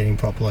start eating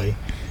properly,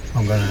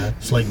 I'm going to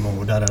sleep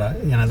more,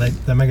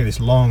 they make this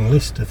long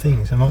list of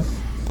things. And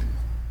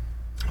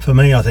for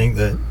me, I think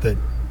that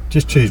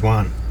just choose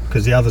one,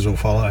 because the others will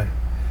follow.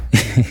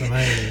 For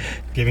me,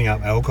 giving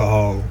up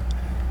alcohol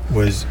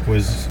was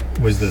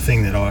the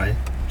thing that I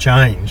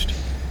changed,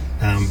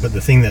 but the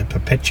thing that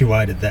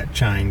perpetuated that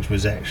change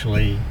was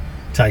actually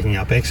taking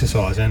up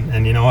exercise. And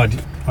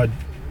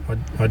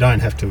I don't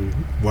have to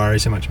worry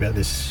so much about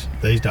this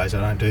these days.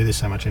 I don't do this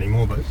so much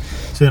anymore, but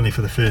certainly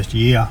for the first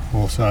year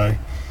or so,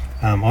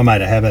 I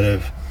made a habit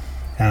of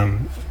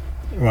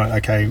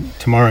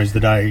tomorrow's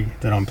the day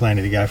that I'm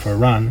planning to go for a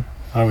run.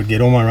 I would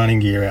get all my running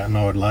gear out and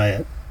I would lay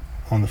it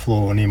on the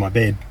floor near my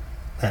bed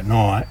that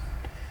night,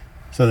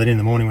 so that in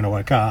the morning when I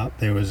woke up,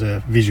 there was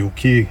a visual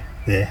cue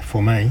there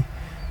for me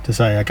to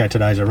say, okay,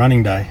 today's a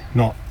running day,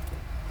 not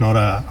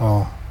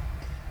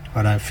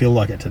I don't feel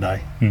like it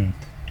today.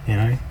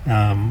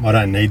 I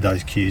don't need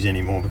those cues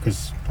anymore,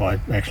 because I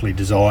actually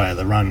desire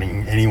the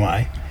running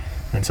anyway,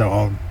 and so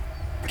I'll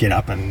get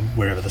up and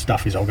wherever the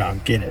stuff is, I'll go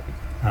and get it.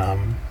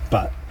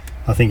 But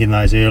I think in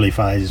those early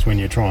phases when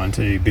you're trying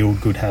to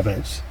build good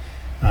habits,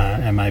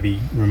 and maybe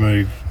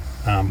remove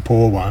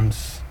poor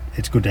ones,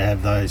 it's good to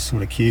have those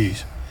sort of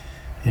cues.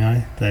 You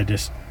know, I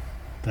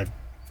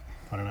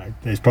don't know,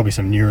 there's probably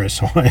some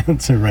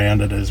neuroscience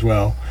around it as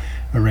well,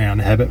 around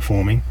habit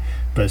forming,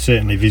 but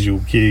certainly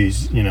visual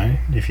cues, you know,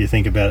 if you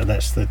think about it,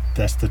 that's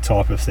the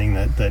type of thing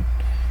that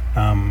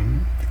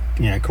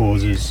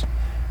causes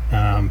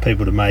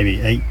people to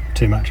maybe eat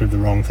too much of the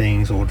wrong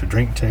things, or to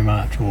drink too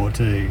much, or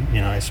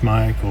to,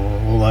 smoke,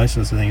 or all those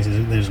sorts of things.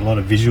 There's a lot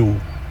of visual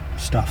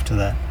stuff to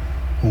that,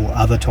 or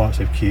other types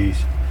of cues.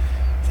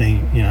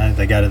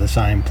 They go to the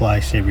same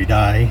place every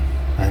day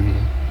and,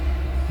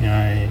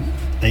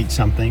 eat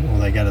something, or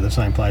they go to the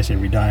same place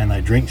every day and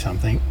they drink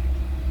something.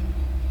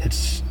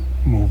 It's,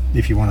 well,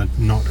 if you want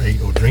to not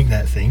eat or drink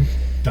that thing,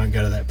 don't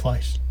go to that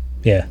place.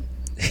 Yeah.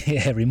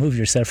 Yeah, remove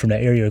yourself from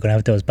that area, you're going to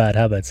have those bad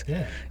habits.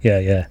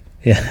 Yeah.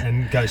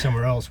 And go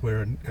somewhere else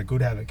where a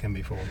good habit can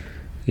be formed.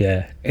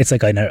 Yeah, it's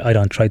like I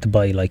don't try to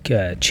buy like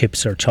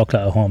chips or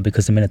chocolate at home,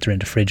 because the minute they're in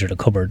the fridge or the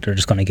cupboard, they're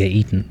just going to get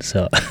eaten.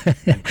 So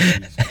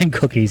and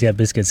cookies, yeah,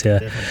 biscuits, yeah.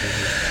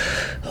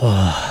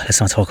 Oh, let's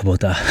not talk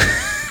about that.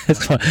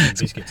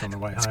 Biscuits on the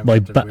way home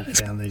after we've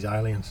found these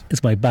aliens.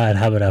 It's my bad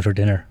habit after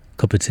dinner.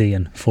 Cup of tea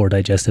and 4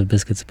 digestive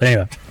biscuits. But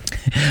anyway,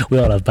 we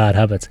all have bad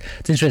habits.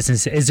 It's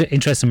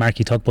interesting, Mark,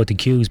 you talk about the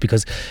cues,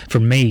 because for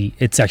me,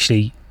 it's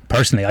actually,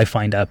 personally, I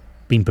find that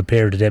being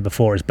prepared the day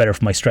before is better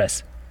for my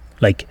stress.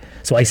 Like,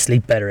 so I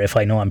sleep better if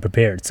I know I'm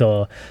prepared.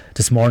 So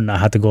this morning I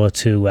had to go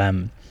to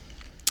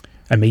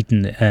a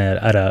meeting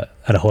at a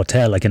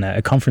hotel, like in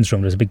a conference room.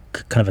 There was a big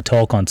kind of a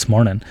talk on this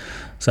morning.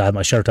 So I had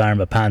my shirt iron,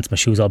 my pants, my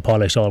shoes all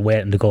polished, all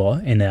waiting to go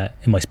in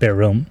my spare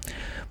room.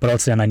 But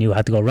also then I knew I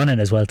had to go running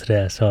as well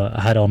today. So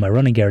I had all my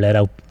running gear laid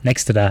out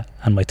next to that,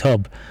 and my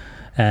tub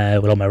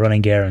with all my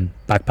running gear and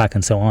backpack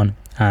and so on.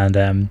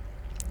 And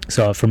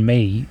so for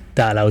me,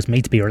 that allows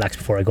me to be relaxed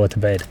before I go to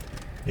bed.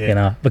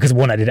 Yeah. Because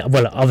one,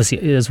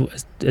 obviously as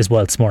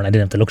well this morning, I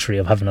didn't have the luxury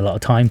of having a lot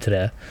of time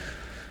today.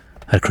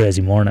 I had a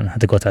crazy morning. I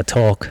had to go to that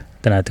talk,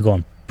 then I had to go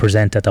and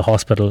present at the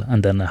hospital,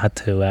 and then I had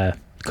to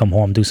come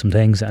home, do some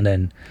things, and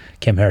then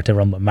came here to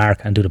run with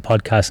Mark and do the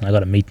podcast, and I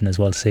got a meeting as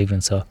well this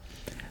evening, so I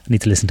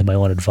need to listen to my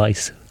own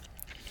advice.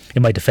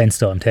 In my defence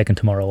though, I'm taking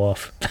tomorrow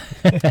off.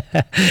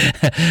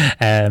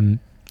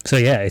 So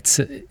yeah, it's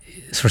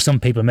for some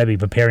people, maybe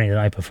preparing the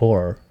night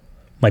before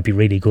might be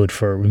really good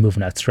for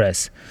removing that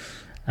stress.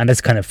 And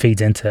this kind of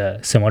feeds into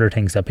some other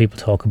things that people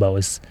talk about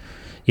is,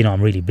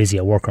 I'm really busy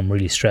at work, I'm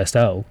really stressed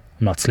out,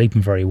 I'm not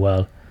sleeping very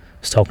well. I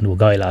was talking to a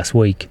guy last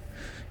week,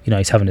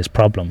 he's having this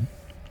problem.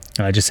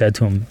 And I just said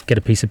to him, get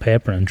a piece of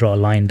paper and draw a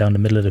line down the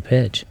middle of the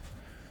page.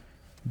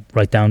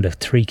 Write down the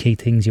 3 key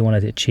things you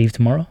want to achieve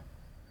tomorrow.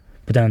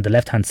 But then on the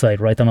left-hand side,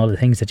 write down all the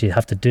things that you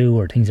have to do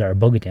or things that are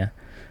bugging you.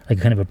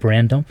 Like kind of a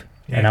brain dump,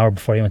 an hour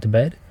before you went to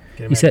bed.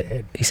 He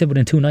said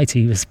within 2 nights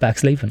he was back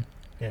sleeping.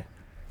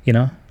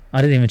 Yeah.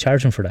 I didn't even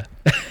charge him for that.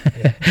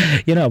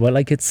 Yeah. But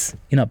like it's,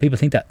 people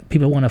think that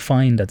people want to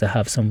find that they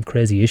have some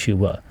crazy issue,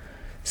 but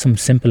some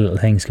simple little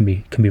things can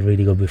be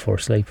really good before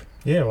sleep.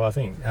 Yeah, well, I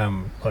think, I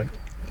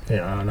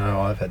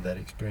know I've had that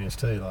experience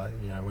too. Like,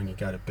 when you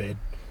go to bed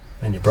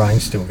and your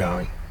brain's still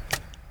going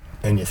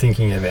and you're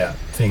thinking about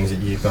things that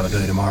you've got to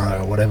do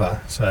tomorrow or whatever.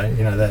 So,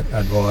 that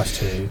advice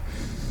to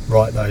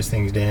write those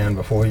things down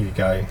before you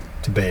go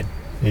to bed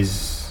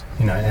is,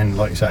 and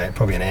like you say,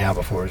 probably an hour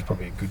before is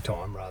probably a good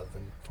time rather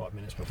than 5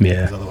 minutes before,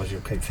 because otherwise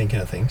you'll keep thinking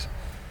of things.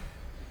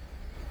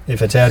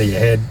 If it's out of your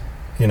head,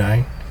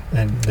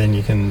 and then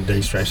you can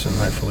de-stress and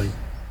hopefully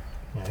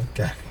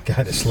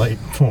go to sleep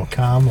more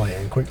calmly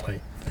and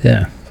quickly.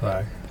 Yeah.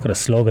 So got a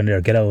slogan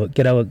there: get out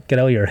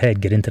of your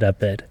head, get into that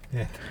bed.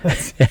 Yeah.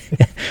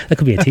 That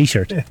could be a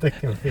T-shirt. Yeah, that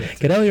could be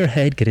get out of your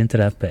head, get into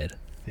that bed.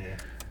 Yeah.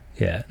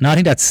 Yeah. No,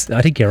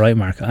 I think you're right,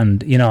 Mark.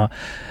 And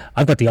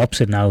I've got the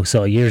opposite now.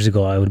 So years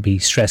ago, I would be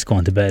stressed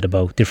going to bed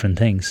about different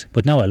things,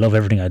 but now I love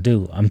everything I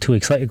do. I'm too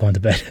excited going to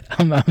bed.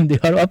 I'm the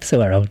opposite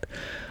around.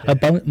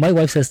 Yeah. My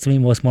wife says to me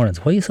most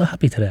mornings, "Why are you so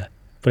happy today?"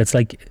 But it's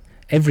like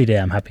every day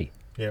I'm happy.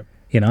 Yeah.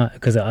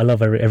 Because I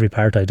love every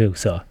part I do.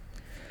 So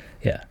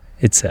yeah,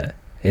 it's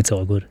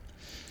all good.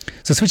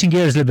 So switching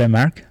gears a little bit,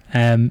 Mark.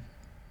 I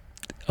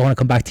want to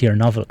come back to your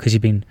novel, because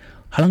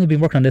how long have you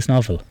been working on this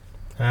novel?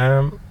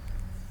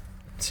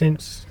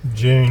 Since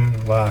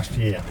June last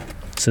year.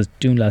 So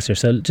June last year,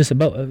 so just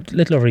about a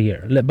little over a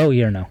year, about a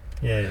year now.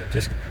 Yeah,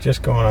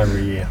 just gone over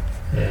a year.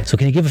 Yeah. So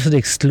can you give us an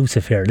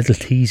exclusive here, a little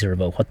teaser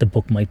about what the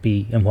book might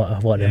be and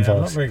what it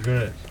involves? I'm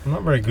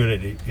not very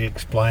good at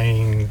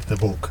explaining the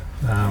book.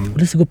 Well,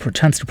 this is a good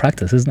chance to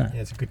practice, isn't it?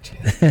 Yeah, it's a good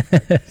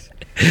chance.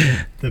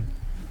 The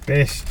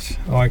best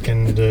I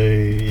can do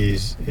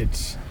is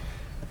if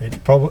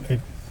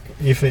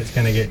it's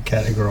going to get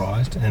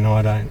categorised, and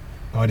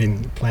I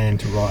didn't plan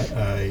to write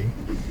a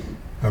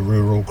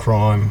rural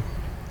crime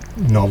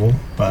novel,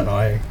 but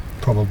I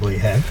probably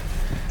have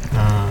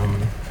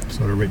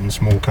sort of written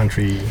small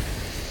country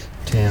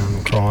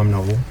town crime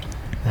novel.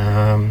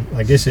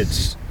 I guess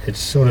it's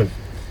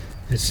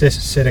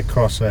set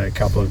across a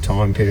couple of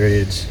time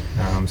periods,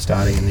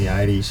 starting in the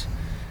 80s,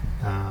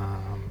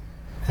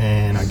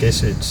 and I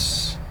guess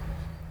it's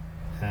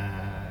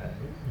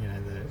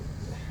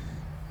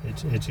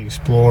it's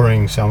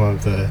exploring some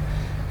of the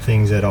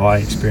things that I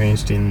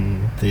experienced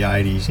in the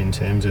 80s in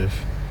terms of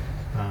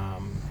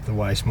the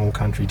way small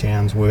country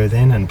towns were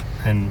then, and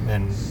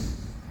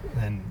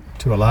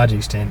to a large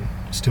extent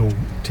still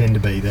tend to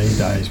be these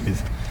days,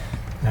 with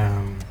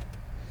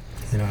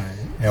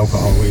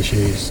alcohol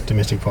issues,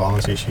 domestic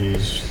violence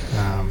issues,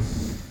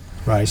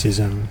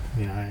 racism,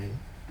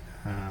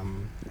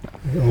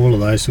 all of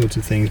those sorts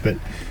of things. But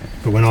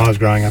when I was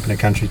growing up in a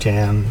country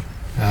town,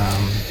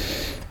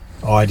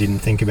 I didn't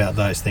think about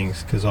those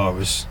things because I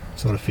was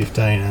sort of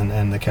 15,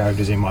 and the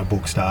characters in my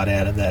book start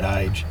out at that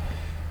age,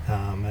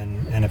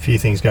 and a few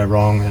things go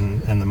wrong,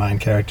 and the main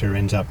character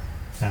ends up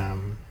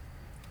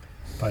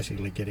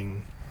basically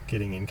getting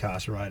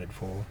incarcerated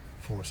for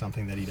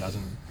something that he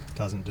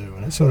doesn't do,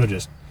 and it sort of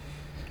just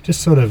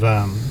sort of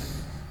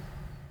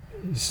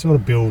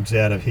builds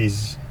out of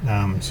his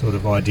sort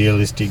of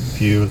idealistic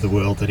view of the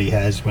world that he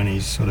has when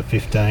he's sort of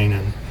 15,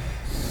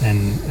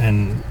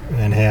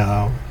 and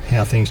how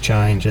things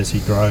change as he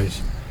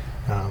grows.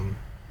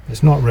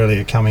 It's not really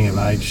a coming of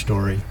age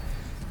story,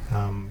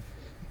 but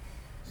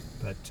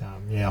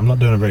I'm not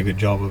doing a very good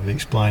job of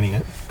explaining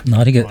it.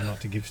 No, I think Try not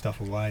to give stuff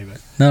away, but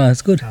no,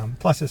 that's good.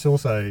 Plus, it's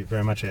also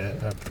very much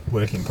a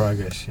work in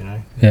progress.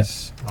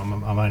 Yes.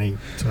 I'm only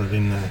sort of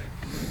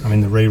I'm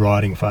in the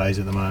rewriting phase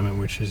at the moment,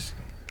 which is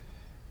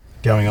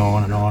going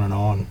on and on and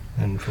on.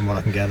 And from what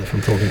I can gather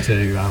from talking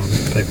to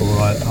people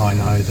I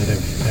know that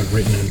have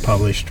written and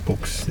published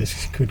books,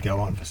 this could go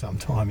on for some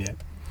time yet.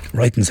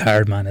 Writing's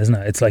hard, man, isn't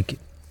it? It's like,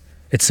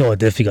 it's so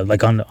difficult.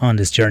 Like on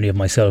this journey of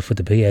myself with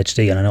the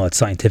PhD, and I know it's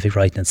scientific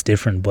writing, it's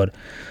different, but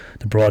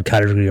the broad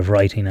category of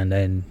writing, and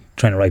then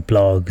trying to write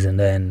blogs, and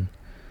then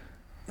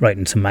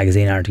writing some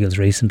magazine articles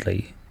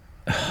recently,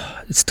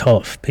 it's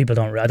tough. I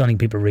don't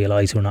think people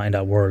realise who are not in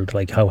that world,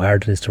 like how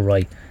hard it is to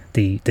write.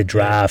 The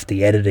draft,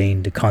 the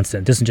editing, the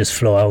constant, it doesn't just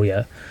flow out,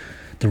 yeah.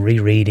 The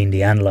rereading,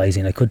 the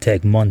analysing, it could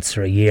take months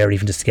or a year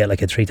even just to get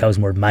like a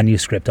 3,000 word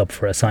manuscript up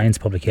for a science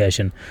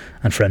publication,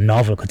 and for a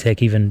novel it could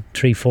take even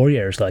 3-4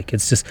 years. Like,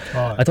 it's just,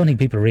 I don't think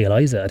people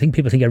realise it. I think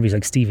people think everybody's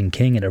like Stephen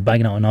King and they're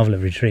banging out a novel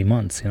every 3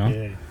 months,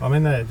 Yeah, I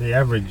mean the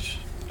average,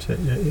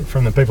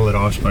 from the people that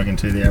I've spoken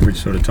to, the average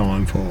sort of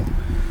time for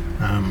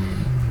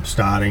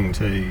starting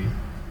to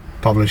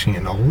publishing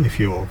a novel, if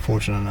you're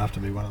fortunate enough to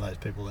be one of those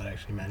people that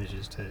actually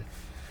manages to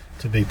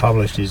be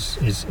published,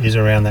 is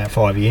around that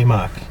 5-year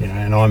mark,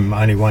 and I'm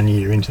only 1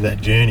 year into that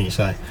journey,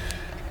 so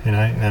and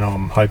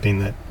I'm hoping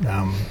that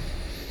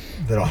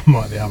that I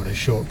might be able to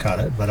shortcut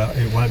it, but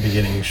it won't be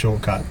getting a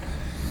shortcut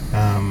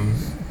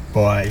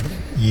by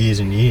years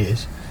and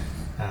years.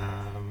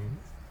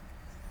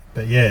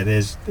 But yeah,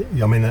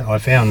 I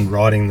found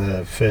writing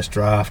the first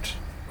draft,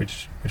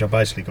 which I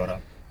basically got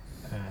up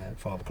at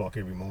 5 o'clock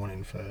every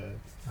morning for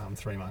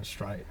 3 months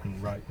straight,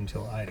 and wrote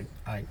until 8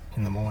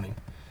 in the morning.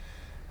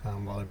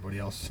 While everybody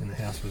else in the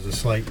house was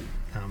asleep.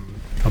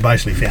 I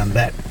basically found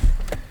that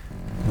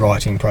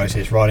writing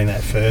process, writing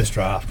that first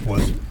draft,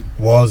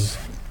 was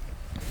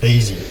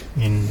easy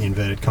in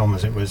inverted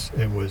commas. It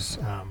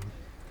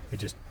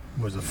just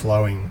was a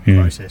flowing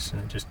process,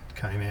 and it just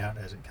came out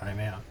as it came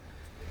out.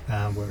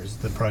 Whereas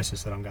the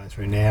process that I'm going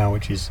through now,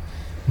 which is,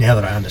 now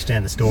that I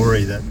understand the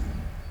story that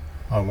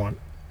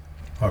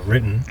I've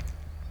written,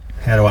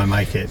 how do I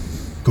make it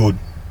good,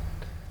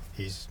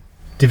 is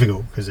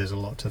difficult, because there's a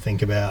lot to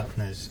think about, and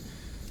there's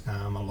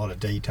a lot of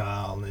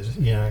detail, and there's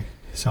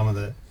some of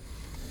the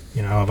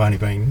I've only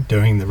been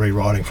doing the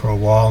rewriting for a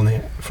while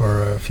now,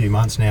 for a few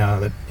months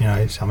now, but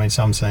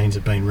some scenes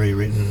have been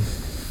rewritten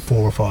 4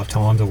 or 5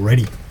 times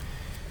already,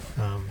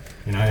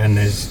 and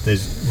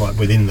there's like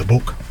within the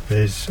book,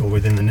 or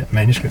within the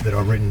manuscript that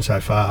I've written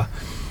so far,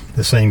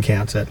 the scene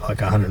counts at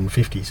like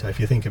 150. So if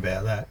you think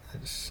about that,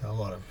 it's a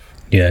lot of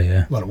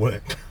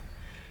work.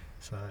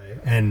 So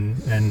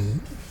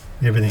and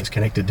everything's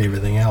connected to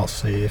everything else.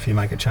 So if you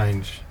make a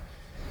change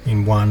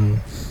in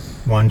one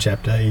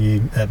chapter,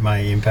 that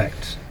may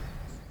impact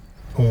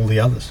all the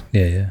others.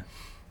 Yeah.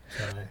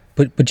 So,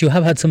 but you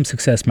have had some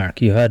success,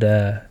 Mark. You had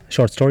a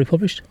short story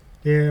published.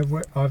 Yeah,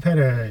 I've had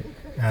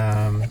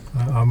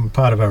I'm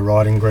part of a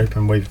writing group,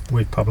 and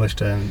we've published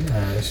an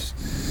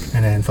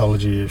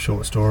anthology of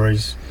short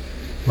stories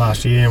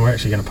last year, and we're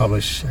actually going to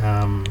publish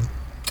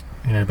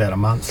in about a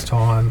month's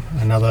time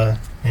another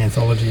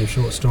anthology of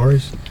short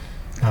stories.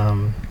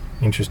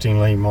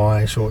 Interestingly,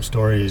 my short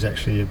story is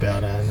actually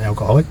about an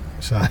alcoholic,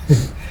 so you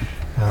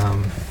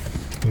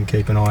can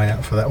keep an eye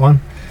out for that one.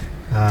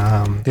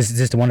 This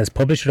is the one that's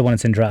published, or the one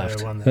that's in draft?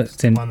 The one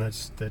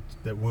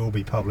that will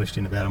be published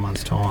in about a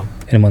month's time.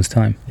 In a month's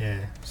time.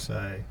 Yeah.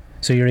 So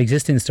your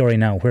existing story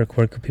now, where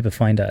could people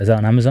find that? Is that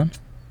on Amazon?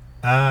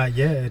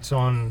 Yeah, it's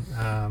on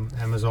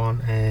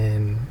Amazon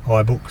and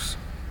iBooks,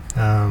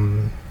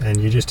 and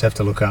you just have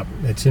to look up.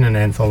 It's in an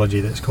anthology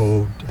that's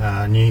called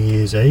New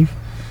Year's Eve.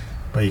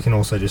 But you can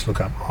also just look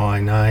up my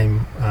name,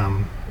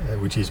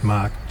 which is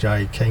Mark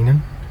J.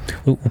 Keenan.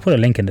 We'll put a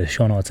link in the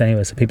show notes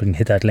anyway, so people can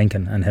hit that link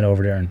and head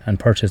over there and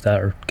purchase that,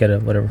 or get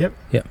it, whatever.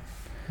 Yep.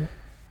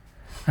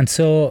 And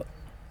so,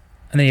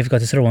 And then you've got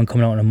this other one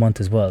coming out in a month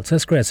as well. So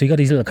that's great. So you got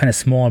these little kind of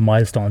small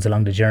milestones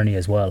along the journey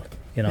as well.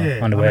 You know,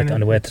 on the way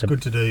to it's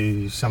good to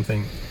do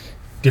something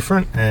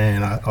different.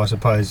 And I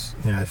suppose,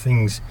 you know,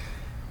 things,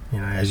 you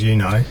know, as you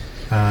know,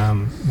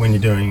 when you're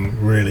doing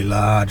really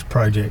large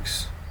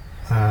projects,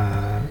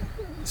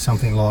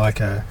 something like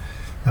a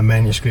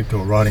manuscript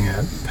or writing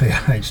a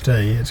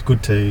PhD, it's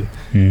good to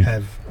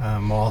have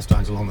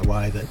milestones along the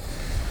way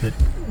that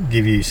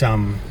give you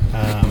some,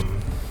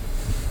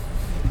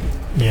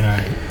 you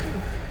know,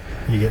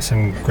 you get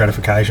some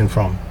gratification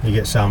from, you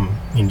get some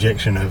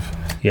injection of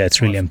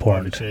it's really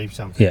important to achieve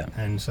something.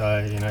 And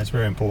so, you know, it's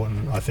very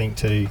important, I think,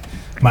 to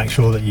make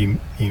sure that you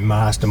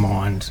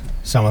mastermind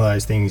some of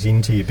those things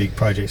into your big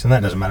projects, and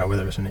that doesn't matter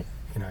whether it's an,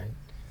 you know,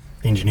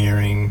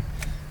 engineering,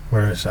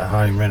 whether it's a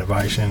home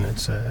renovation,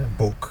 it's a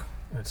book,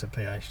 it's a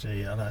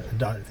PhD. I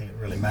don't think it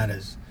really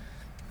matters.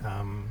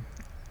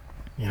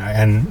 You know,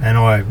 and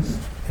I,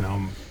 you know,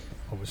 I'm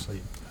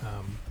obviously,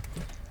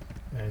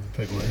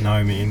 people that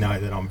know me know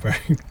that I'm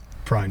very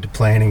prone to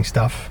planning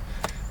stuff,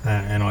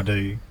 and I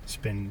do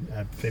spend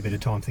a fair bit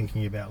of time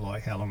thinking about,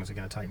 like, how long is it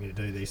going to take me to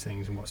do these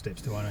things and what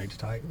steps do I need to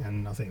take.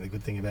 And I think the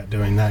good thing about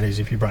doing that is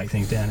if you break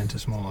things down into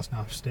smaller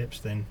enough steps,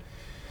 then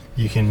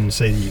you can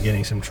see that you're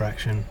getting some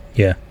traction.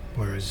 Yeah.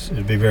 Whereas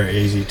it'd be very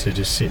easy to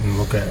just sit and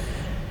look at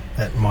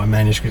my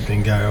manuscript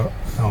and go,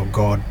 oh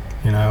God,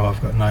 you know,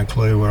 I've got no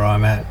clue where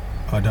I'm at.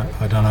 I don't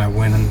know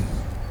when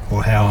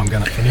or how I'm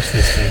going to finish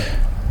this thing.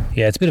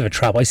 Yeah, it's a bit of a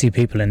trap. I see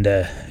people in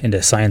the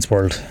science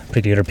world,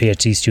 particularly other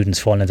PhD students,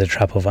 falling into the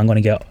trap of, I'm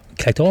going to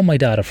collect all my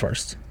data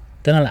first,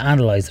 then I'll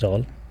analyse it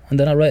all, and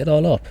then I'll write it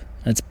all up.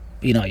 And it's,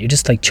 you know, you're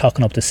just like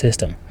chalking up the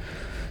system.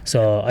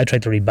 So I try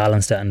to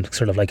rebalance that, and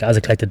sort of like, as I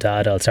collect the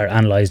data, I'll start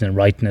analysing and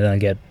writing it, and I'll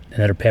get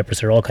another paper.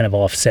 So they're all kind of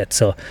offset.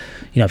 So,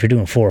 you know, if you're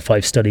doing 4 or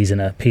 5 studies in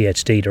a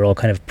PhD, they're all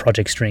kind of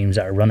project streams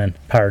that are running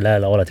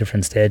parallel, all at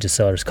different stages.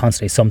 So there's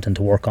constantly something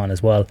to work on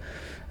as well.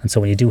 And so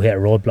when you do hit a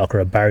roadblock or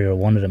a barrier of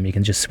one of them, you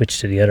can just switch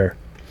to the other.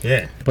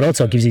 Yeah. But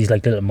also it gives you these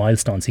like little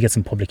milestones. You get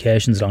some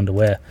publications along the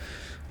way.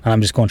 And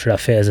I'm just going through that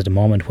phase at the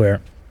moment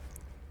where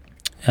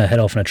I head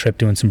off on a trip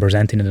doing some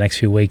presenting in the next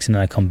few weeks, and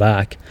then I come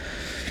back.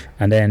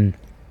 And then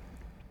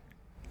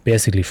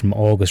basically from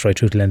August right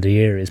through to the end of the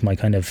year is my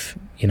kind of,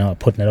 you know,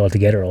 putting it all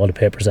together, all the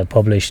papers I've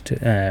published,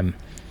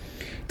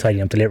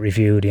 tidying up the lit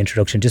review, the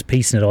introduction, just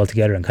piecing it all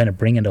together and kind of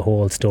bringing the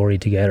whole story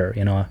together,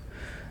 you know.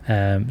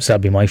 So that'll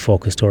be my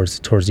focus towards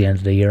the end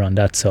of the year on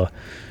that. So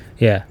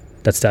yeah,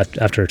 that's that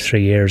after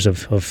 3 years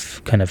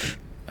of kind of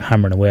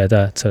hammering away at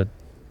that. So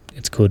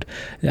it's good.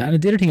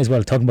 And the other thing as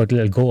well, talking about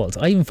little goals,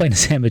 I even find the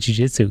same with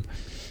jiu-jitsu.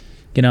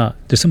 You know,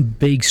 there's some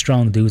big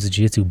strong dudes at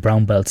jiu-jitsu,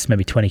 brown belts,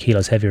 maybe 20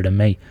 kilos heavier than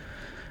me,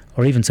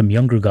 or even some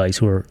younger guys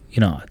who are, you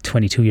know,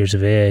 22 years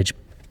of age,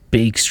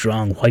 big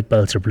strong white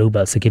belts or blue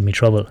belts that give me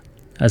trouble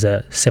as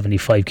a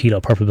 75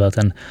 kilo purple belt.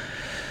 And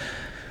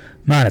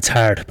man, it's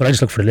hard, but I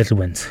just look for the little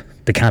wins.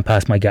 They can't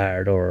pass my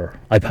guard, or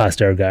I pass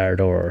their guard,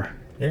 or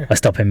I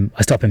stop him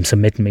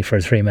submitting me for a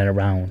 3-minute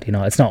round. You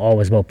know, it's not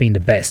always about being the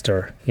best,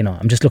 or, you know,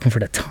 I'm just looking for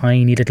the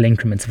tiny little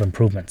increments of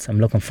improvements. I'm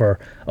looking for,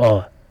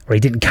 or he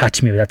didn't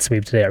catch me with that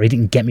sweep today, or he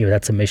didn't get me with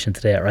that submission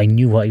today, or I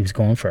knew what he was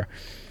going for.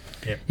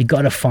 Yep. You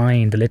got to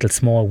find the little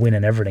small win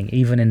in everything,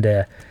 even in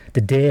the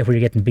day where you're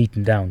getting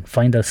beaten down.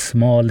 Find a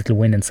small little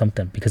win in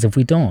something, because if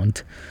we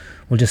don't,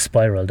 we'll just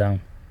spiral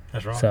down.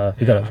 That's right. So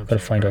you got to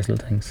find those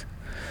little things.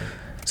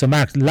 So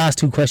Mark, last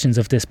 2 questions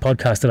of this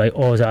podcast that I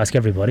always ask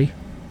everybody,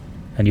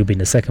 and you've been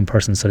the second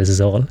person, so this is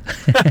all.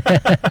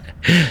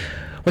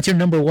 What's your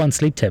number 1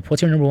 sleep tip?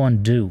 What's your number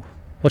 1 do?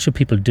 What should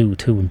people do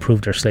to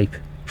improve their sleep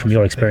from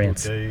your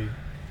experience? Do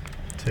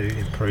to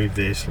improve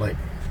their sleep?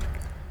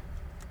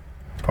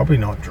 Probably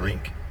not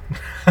drink.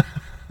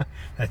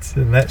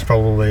 That's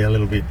probably a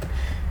little bit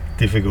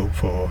difficult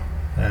for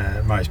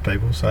most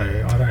people. So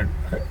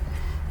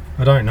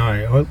I don't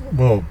know.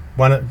 Well,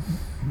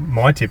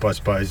 my tip, I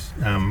suppose,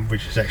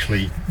 which has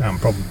actually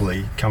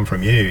probably come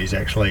from you, is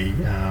actually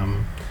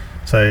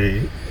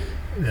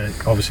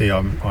obviously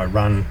I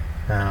run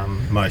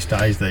most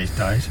days these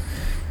days,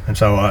 and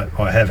so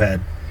I have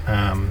had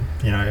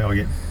you know, I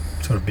get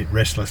sort of a bit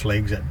restless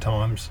legs at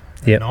times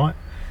at night.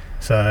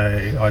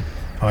 So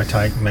I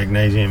take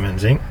magnesium and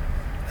zinc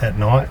at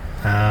night,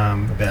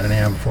 about an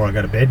hour before I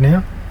go to bed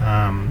now,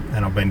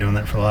 and I've been doing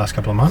that for the last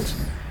couple of months,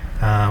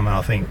 and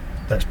I think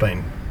that's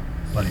been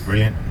bloody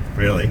brilliant,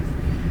 really,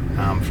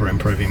 for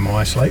improving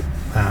my sleep,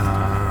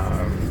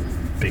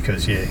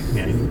 because you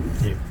know,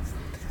 you're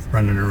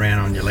running around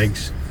on your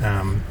legs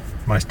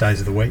most days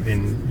of the week,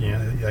 then, you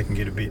know, they can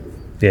get a bit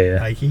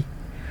achy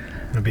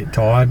and a bit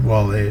tired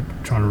while they're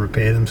trying to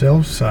repair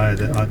themselves. So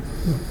that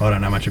I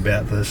don't know much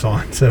about the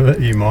science of it,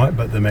 you might,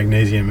 but the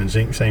magnesium and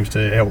zinc seems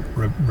to help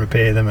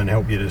repair them and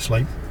help you to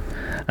sleep.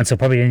 And so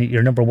probably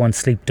your number 1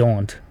 sleep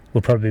don't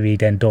will probably be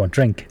then don't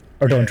drink,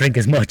 or don't drink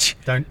as much.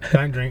 Don't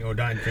drink, or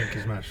don't drink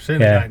as much.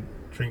 Certainly don't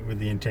drink with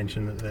the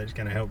intention that it's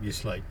going to help you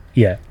sleep.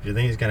 Yeah. If you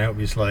think it's going to help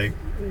you sleep,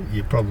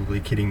 you're probably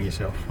kidding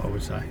yourself, I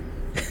would say.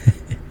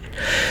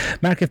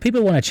 Mark, if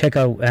people want to check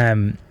out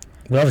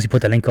we'll obviously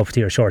put the link up to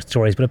your short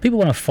stories, but if people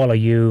want to follow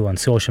you on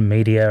social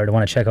media, or they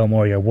want to check out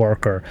more of your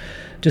work, or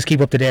just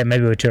keep up to date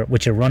maybe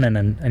with your running,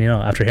 and you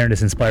know, after hearing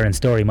this inspiring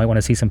story, you might want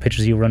to see some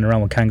pictures of you running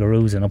around with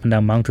kangaroos and up and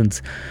down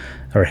mountains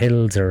or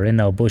hills or in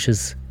out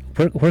bushes,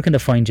 where can they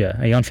find you?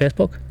 Are you on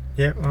Facebook?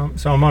 Yeah,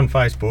 so I'm on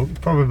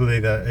Facebook. Probably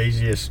the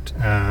easiest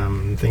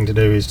thing to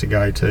do is to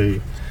go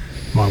to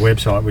my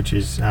website, which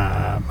is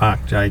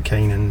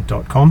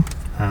markjkeenan.com,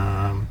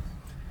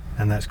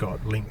 and that's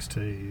got links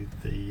to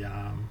the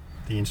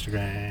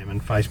Instagram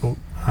and Facebook.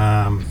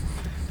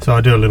 So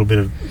I do a little bit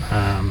of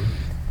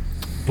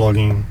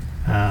blogging,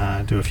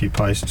 do a few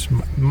posts,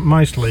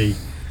 mostly,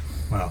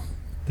 well,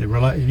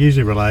 they're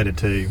usually related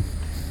to you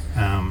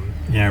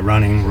know,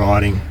 running,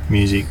 riding,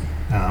 music,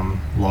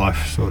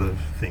 life sort of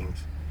things.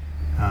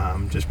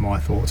 Just my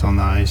thoughts on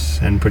those,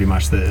 and pretty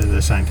much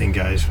the same thing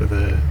goes for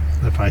the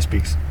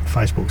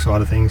Facebook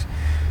side of things,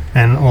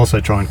 and also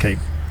try and keep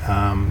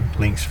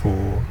links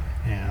for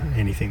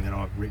anything that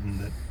I've written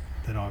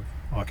that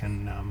I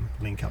can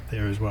link up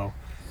there as well,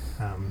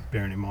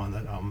 bearing in mind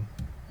that I'm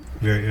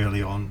very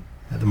early on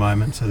at the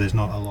moment, so there's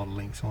not a lot of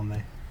links on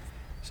there.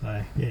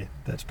 So yeah,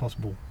 that's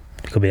possible.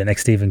 Could be the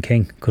next Stephen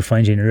King. Could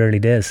find you in your early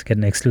days, get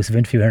an exclusive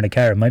interview here in the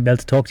car. Might be able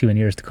to talk to you in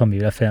years to come.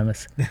 You're that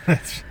famous.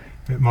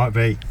 It might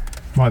be.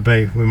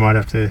 We might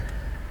have to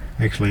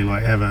actually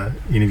like have a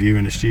interview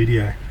in a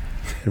studio.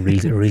 A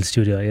real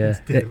studio,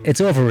 yeah.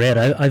 It's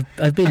overrated.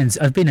 I've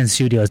been in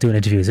studios doing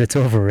interviews. It's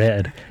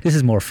overrated. This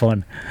is more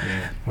fun.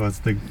 Yeah. Well, it's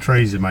the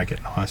trees that make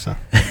it nicer.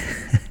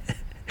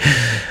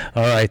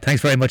 All right.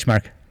 Thanks very much,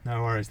 Mark.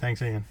 No worries. Thanks,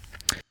 Ian.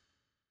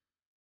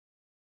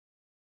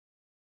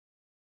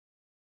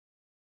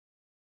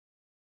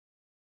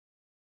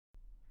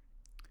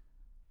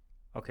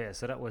 Okay,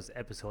 so that was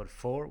episode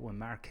 4 with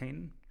Mark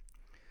Keenan.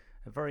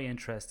 A very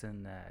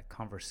interesting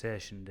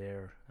conversation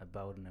there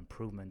about an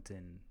improvement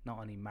in not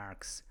only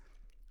Mark's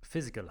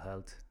physical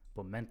health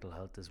but mental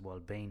health as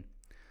well-being,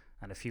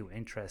 and a few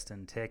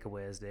interesting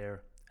takeaways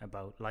there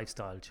about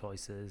lifestyle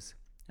choices,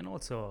 and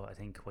also I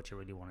think what you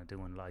really want to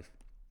do in life.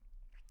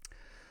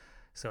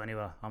 So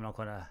anyway, I'm not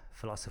going to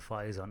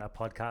philosophize on that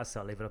podcast, so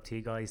I'll leave it up to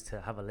you guys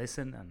to have a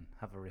listen and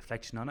have a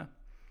reflection on it.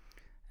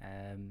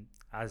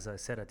 As I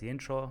said at the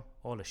intro,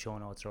 all the show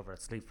notes are over at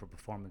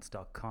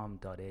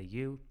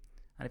sleepforperformance.com.au.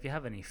 And if you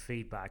have any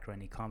feedback or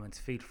any comments,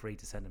 feel free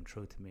to send them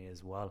through to me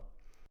as well.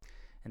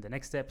 In the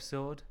next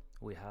episode,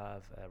 we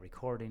have a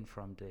recording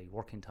from the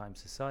Working Time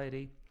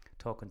Society,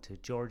 talking to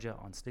Georgia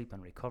on sleep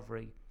and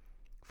recovery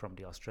from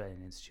the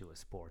Australian Institute of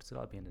Sport. So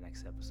that'll be in the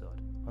next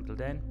episode. Until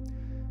then,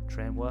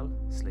 train well,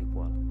 sleep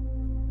well.